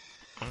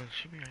 Oh, it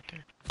should be right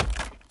there.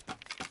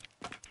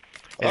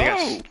 Hey, they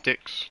Oh! got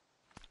sticks.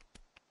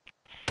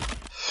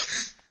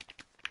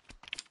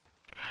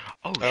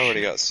 Oh I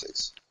already shit. got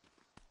 6.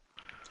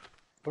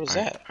 What is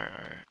Alright, that?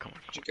 alright, come on.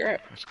 What'd you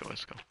grab? Let's go,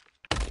 let's go.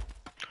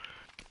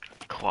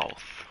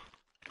 Cloth.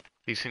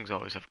 These things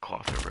always have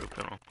cloth or rope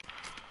in them.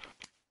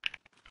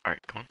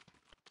 Alright, come on.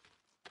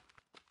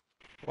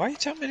 Why you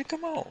telling me to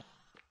come on?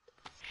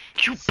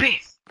 You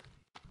bit!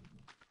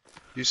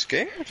 You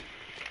scared?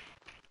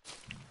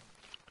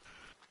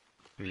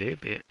 A little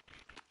bit.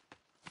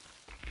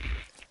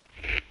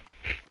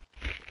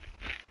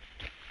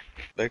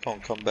 They gonna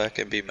come back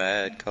and be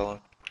mad, Cullen.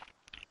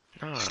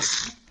 Nah.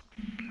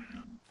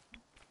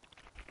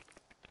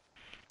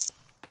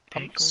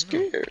 I'm Ain't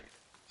gonna know. scared.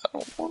 I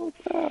don't wanna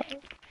die.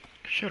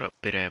 Shut up,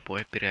 bit ass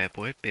boy, bit ass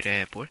boy, bit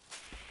ass boy.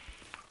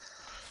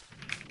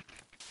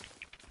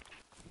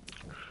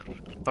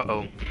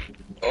 Uh-oh.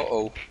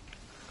 Uh-oh.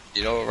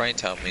 You know what rain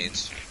time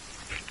means.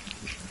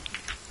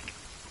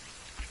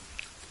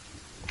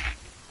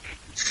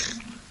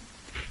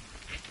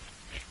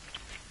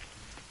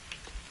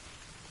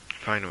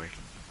 Finally.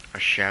 A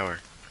shower.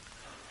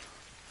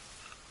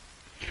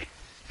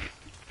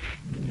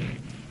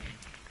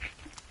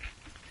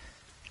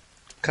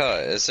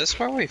 Cut, is this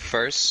where we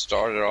first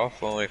started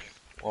off when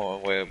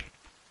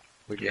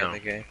we get in No. the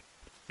game?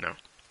 No.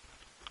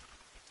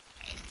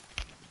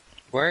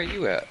 Where are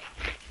you at?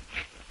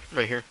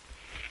 Right here.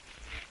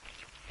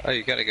 Oh,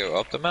 you gotta go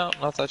up the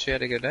mountain? I thought you had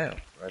to go down.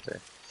 Right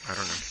there. I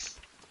don't know.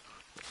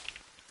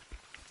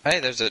 Hey,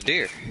 there's a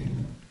deer.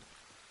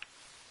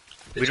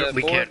 We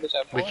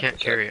can't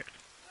carry it.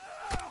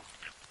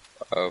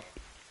 Oh.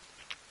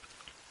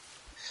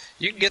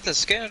 You can get the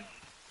skin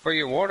for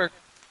your water.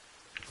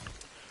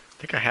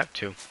 I think I have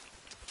to.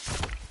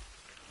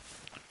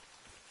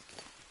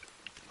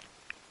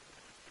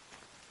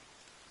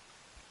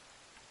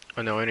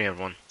 Oh no, I only have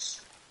one.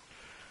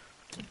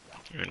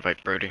 You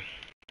invite Brody.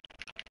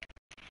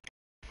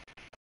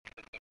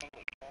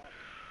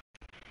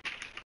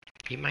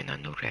 He might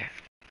not know that.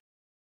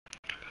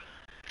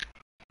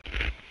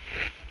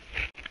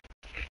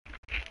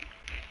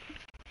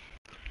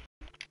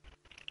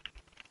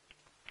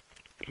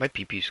 My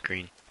PP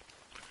screen.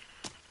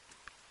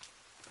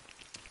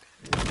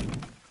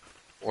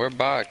 We're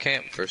by a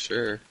camp for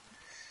sure.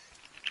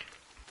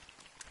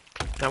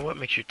 Now what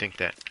makes you think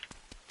that?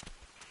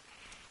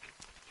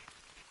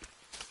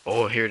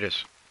 Oh, here it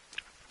is.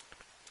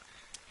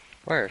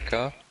 Where,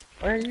 cuh?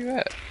 Where are you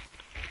at?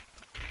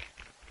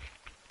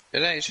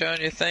 It ain't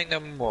showing your thing no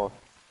more.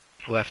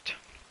 Left.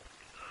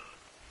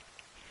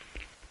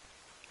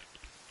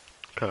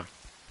 Go.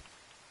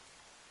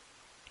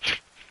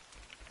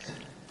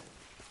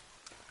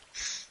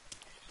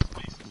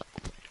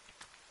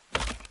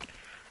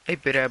 Hey,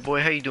 bit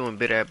boy, how you doing,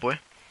 bit boy?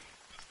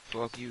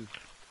 Fuck you.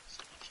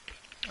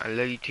 I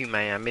love you too,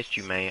 man. I missed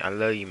you, man. I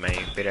love you, man,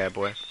 bit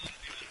boy.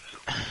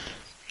 I'm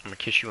gonna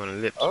kiss you on the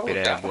lips, Oh, bit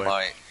boy.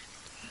 dynamite.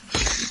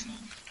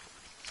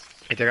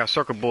 Hey, they got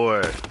circuit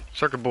board,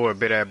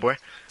 bit boy.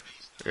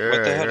 Yeah,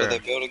 What the hell did yeah. they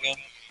build again?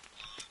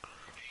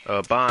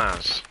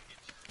 Bonds.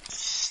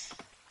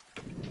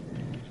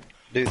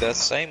 Dude, that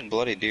same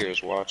bloody deer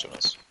is watching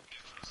us.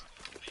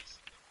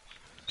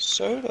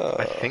 Soda.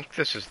 I think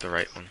this is the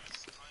right one.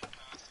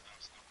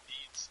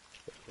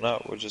 No,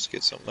 we'll just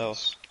get something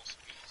else.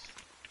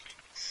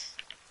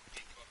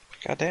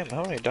 God damn,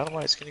 how many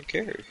dynamites can you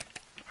carry?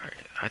 Alright,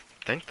 I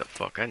think the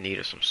fuck I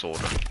needed some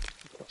soda.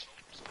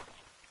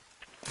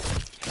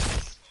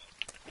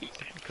 Damn,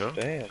 go.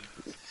 Damn.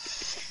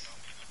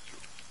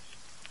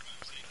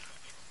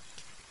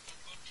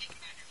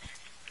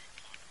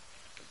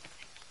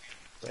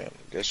 Damn,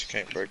 guess you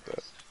can't break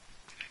that.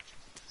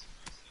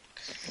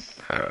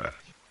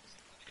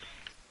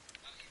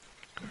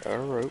 Got a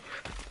rope.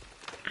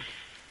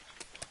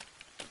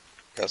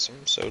 Got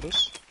some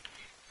sodas.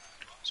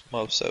 Some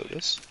more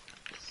sodas.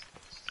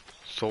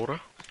 Soda?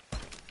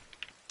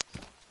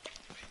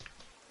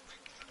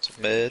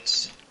 Some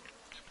meds.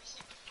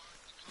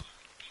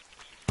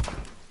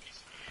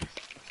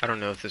 I don't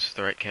know if this is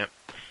the right camp.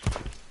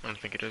 I don't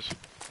think it is.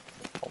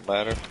 Won't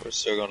matter. We're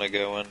still gonna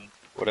go in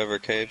whatever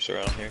caves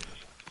around here.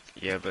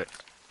 Yeah, but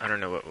I don't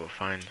know what we'll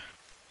find.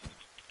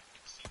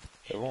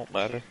 It won't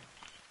matter.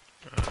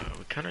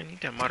 We kinda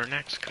need that modern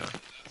axe, car.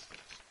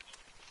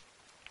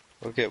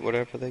 We'll get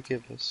whatever they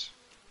give us.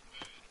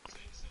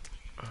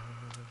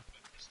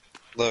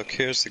 Look,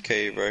 here's the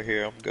cave right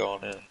here. I'm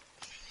going in.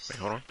 Wait,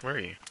 hold on. Where are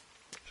you?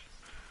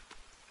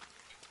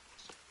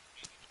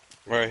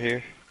 Right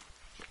here.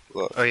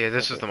 Look. Oh yeah,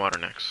 this is the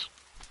modern axe.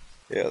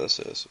 Yeah, this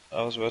is.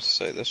 I was about to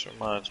say, this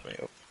reminds me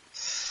of.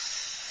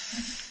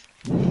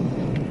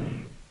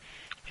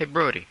 Hey,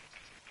 Brody.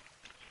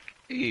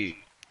 Hey.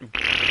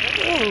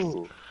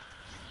 Whoa!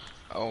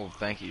 Oh,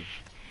 thank you.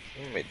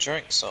 Let me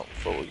drink something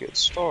before we get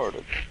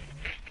started.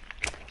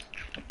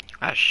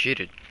 I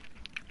shitted.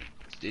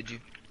 Did you?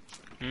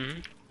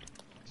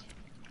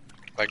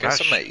 I guess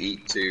Gosh. I might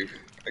eat too.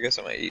 I guess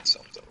I might eat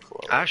something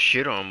before. I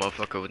shit on a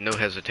motherfucker with no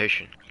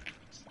hesitation.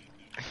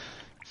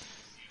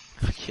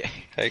 Okay.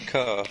 Hey,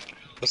 Ka,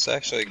 let's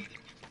actually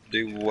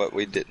do what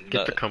we Get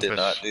the did compass.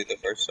 not do the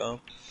first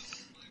time.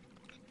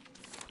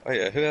 Oh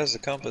yeah, who has the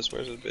compass?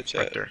 Where's the bitch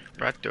Right at? there.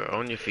 Right there,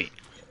 on your feet.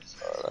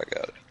 Alright, I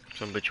got it.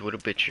 Some bitch would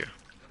have bit you.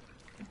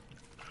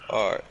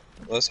 Alright,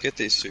 let's get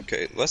these two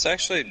caves. Let's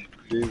actually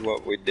do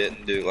what we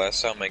didn't do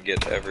last time and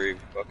get every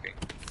fucking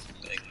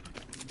thing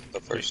the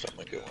first time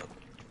we go in.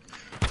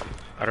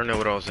 I don't know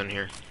what all's in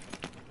here.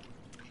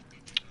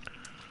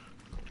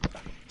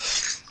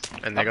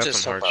 And they I'm got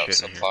just some hard talking about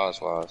shit in here.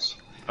 supplies wise.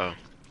 Oh.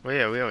 Well,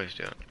 yeah, we always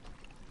do it.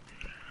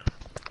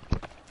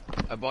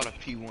 I bought a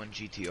P1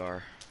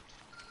 GTR.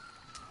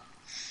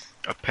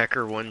 A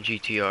Pecker 1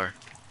 GTR.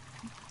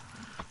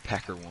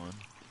 Packer 1.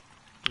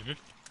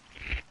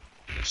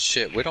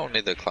 Shit, we don't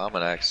need the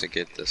climbing axe to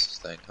get this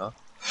thing, huh?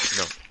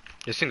 No.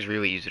 This thing's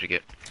really easy to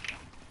get.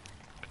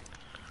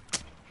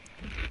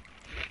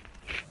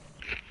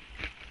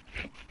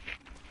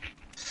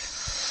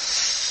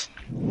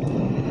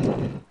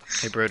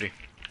 Hey, Brody.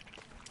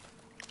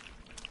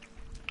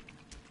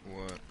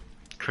 What?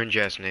 Cringe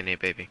ass nene,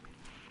 baby.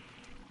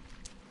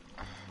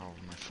 Oh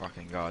my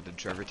fucking god, did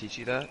Trevor teach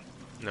you that?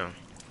 No.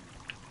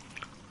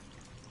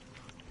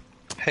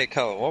 Hey,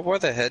 Colin, what were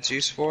the heads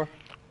used for?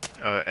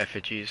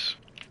 Effigies.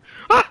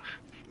 Ah!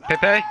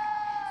 Pepe!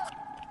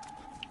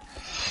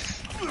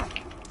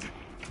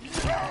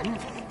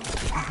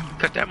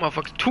 Cut that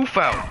motherfucker's tooth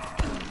out!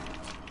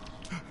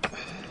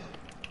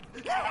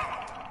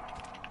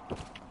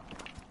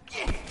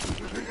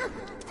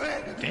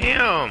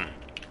 Damn!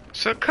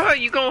 So cut,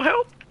 you gonna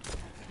help?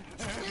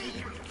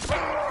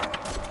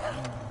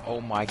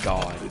 Oh my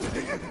god.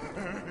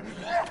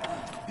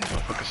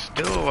 Motherfucker's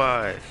still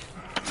alive.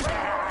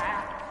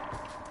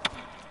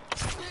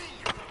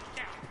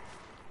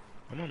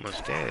 I'm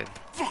almost dead.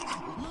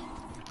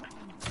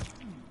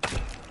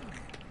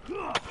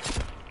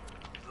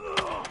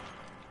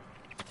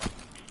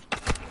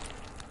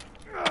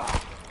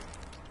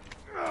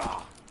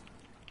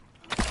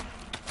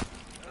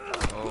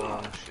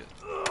 Oh shit.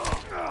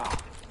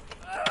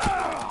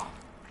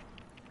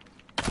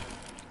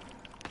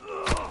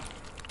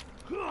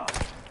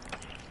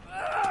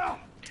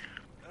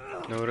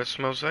 Know what it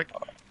smells like?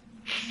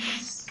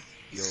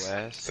 Yo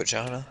ass.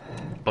 Vagina.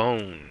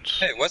 Bones.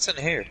 Hey, what's in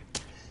here?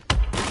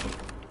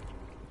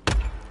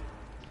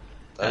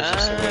 That was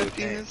just the way we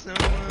came.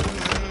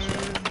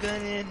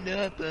 Gonna end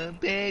up a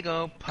big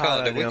old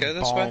Colin, did we go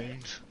this way?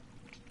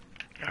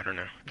 I don't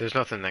know. There's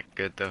nothing that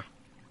good though.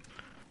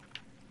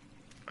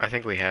 I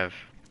think we have.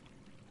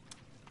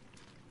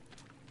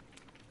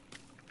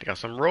 They got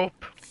some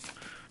rope.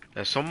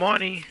 There's some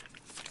money.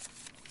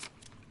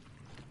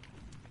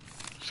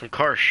 Some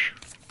karsh.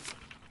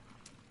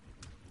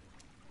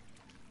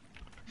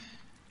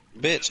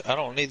 Bitch, I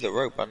don't need the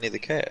rope, I need the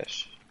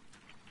cash.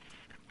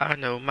 I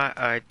know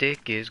my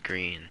dick is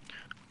green.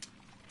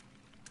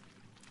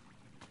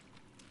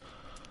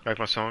 Like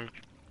my song,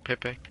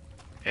 Pepe,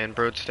 and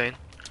Broadstain.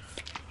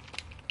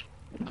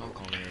 Don't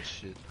call me that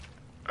shit.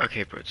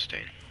 Okay,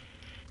 Broadstain.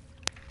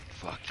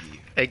 Fuck you.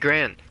 Hey,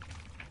 Grand.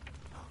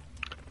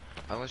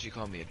 Unless you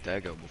call me a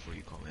dago before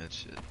you call me that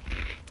shit.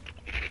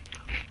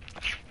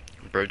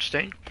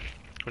 Broadstain?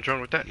 What's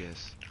wrong with that?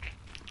 Yes.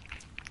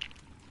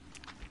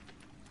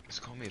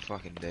 Just call me a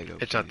fucking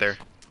dago. It's not there.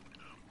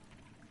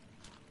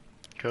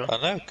 Cool. I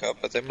know, Cup,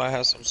 but they might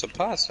have some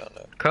supplies down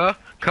there. Cuh?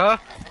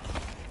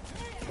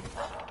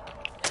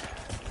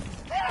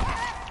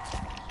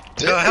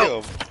 No,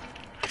 help.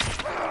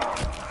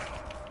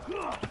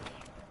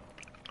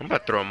 I'm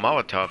about to throw a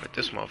Molotov at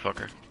this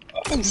motherfucker.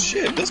 Oh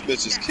shit, this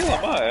bitch is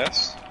killing my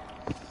ass.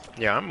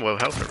 Yeah, I'm low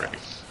health already.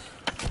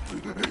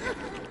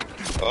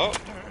 Oh.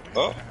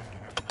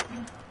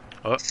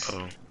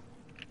 Uh-oh.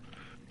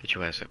 Get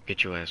your ass up,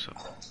 get your ass up.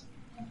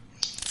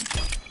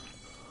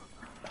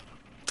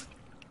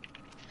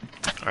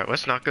 Alright,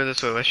 let's not go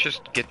this way, let's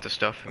just get the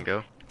stuff and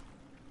go.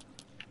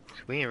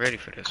 We ain't ready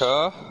for this.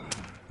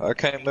 I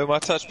can't move my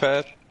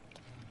touchpad.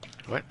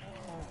 What?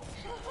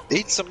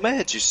 Eat some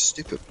meds, you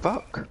stupid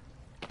fuck.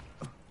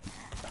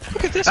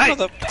 Look at this Hey!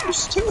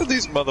 There's two of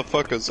these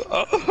motherfuckers.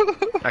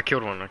 Oh. I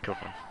killed one. Are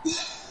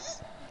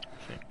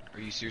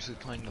you seriously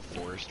playing the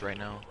forest right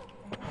now?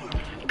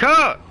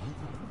 Cut!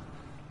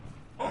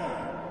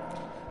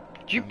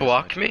 You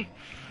blocked me?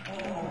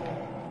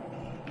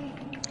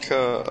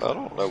 I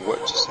don't know what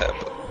just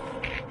happened.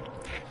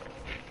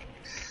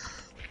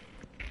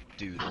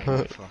 Dude, oh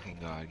my fucking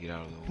god, get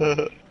out of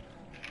the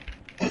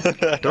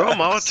way. Throw a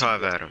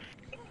Molotov at him.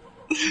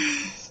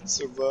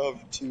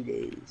 Survived 2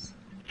 days.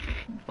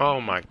 Oh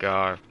my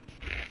god.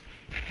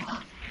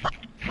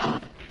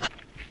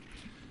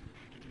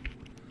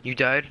 You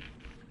died?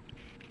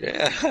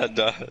 Yeah, I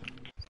died.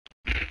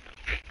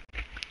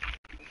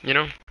 You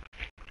know?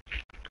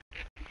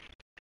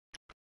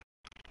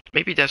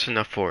 Maybe that's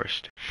enough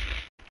forest.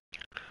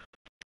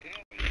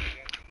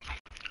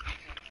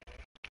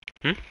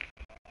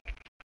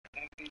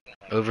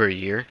 Over a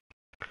year?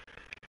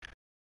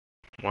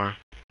 Wow.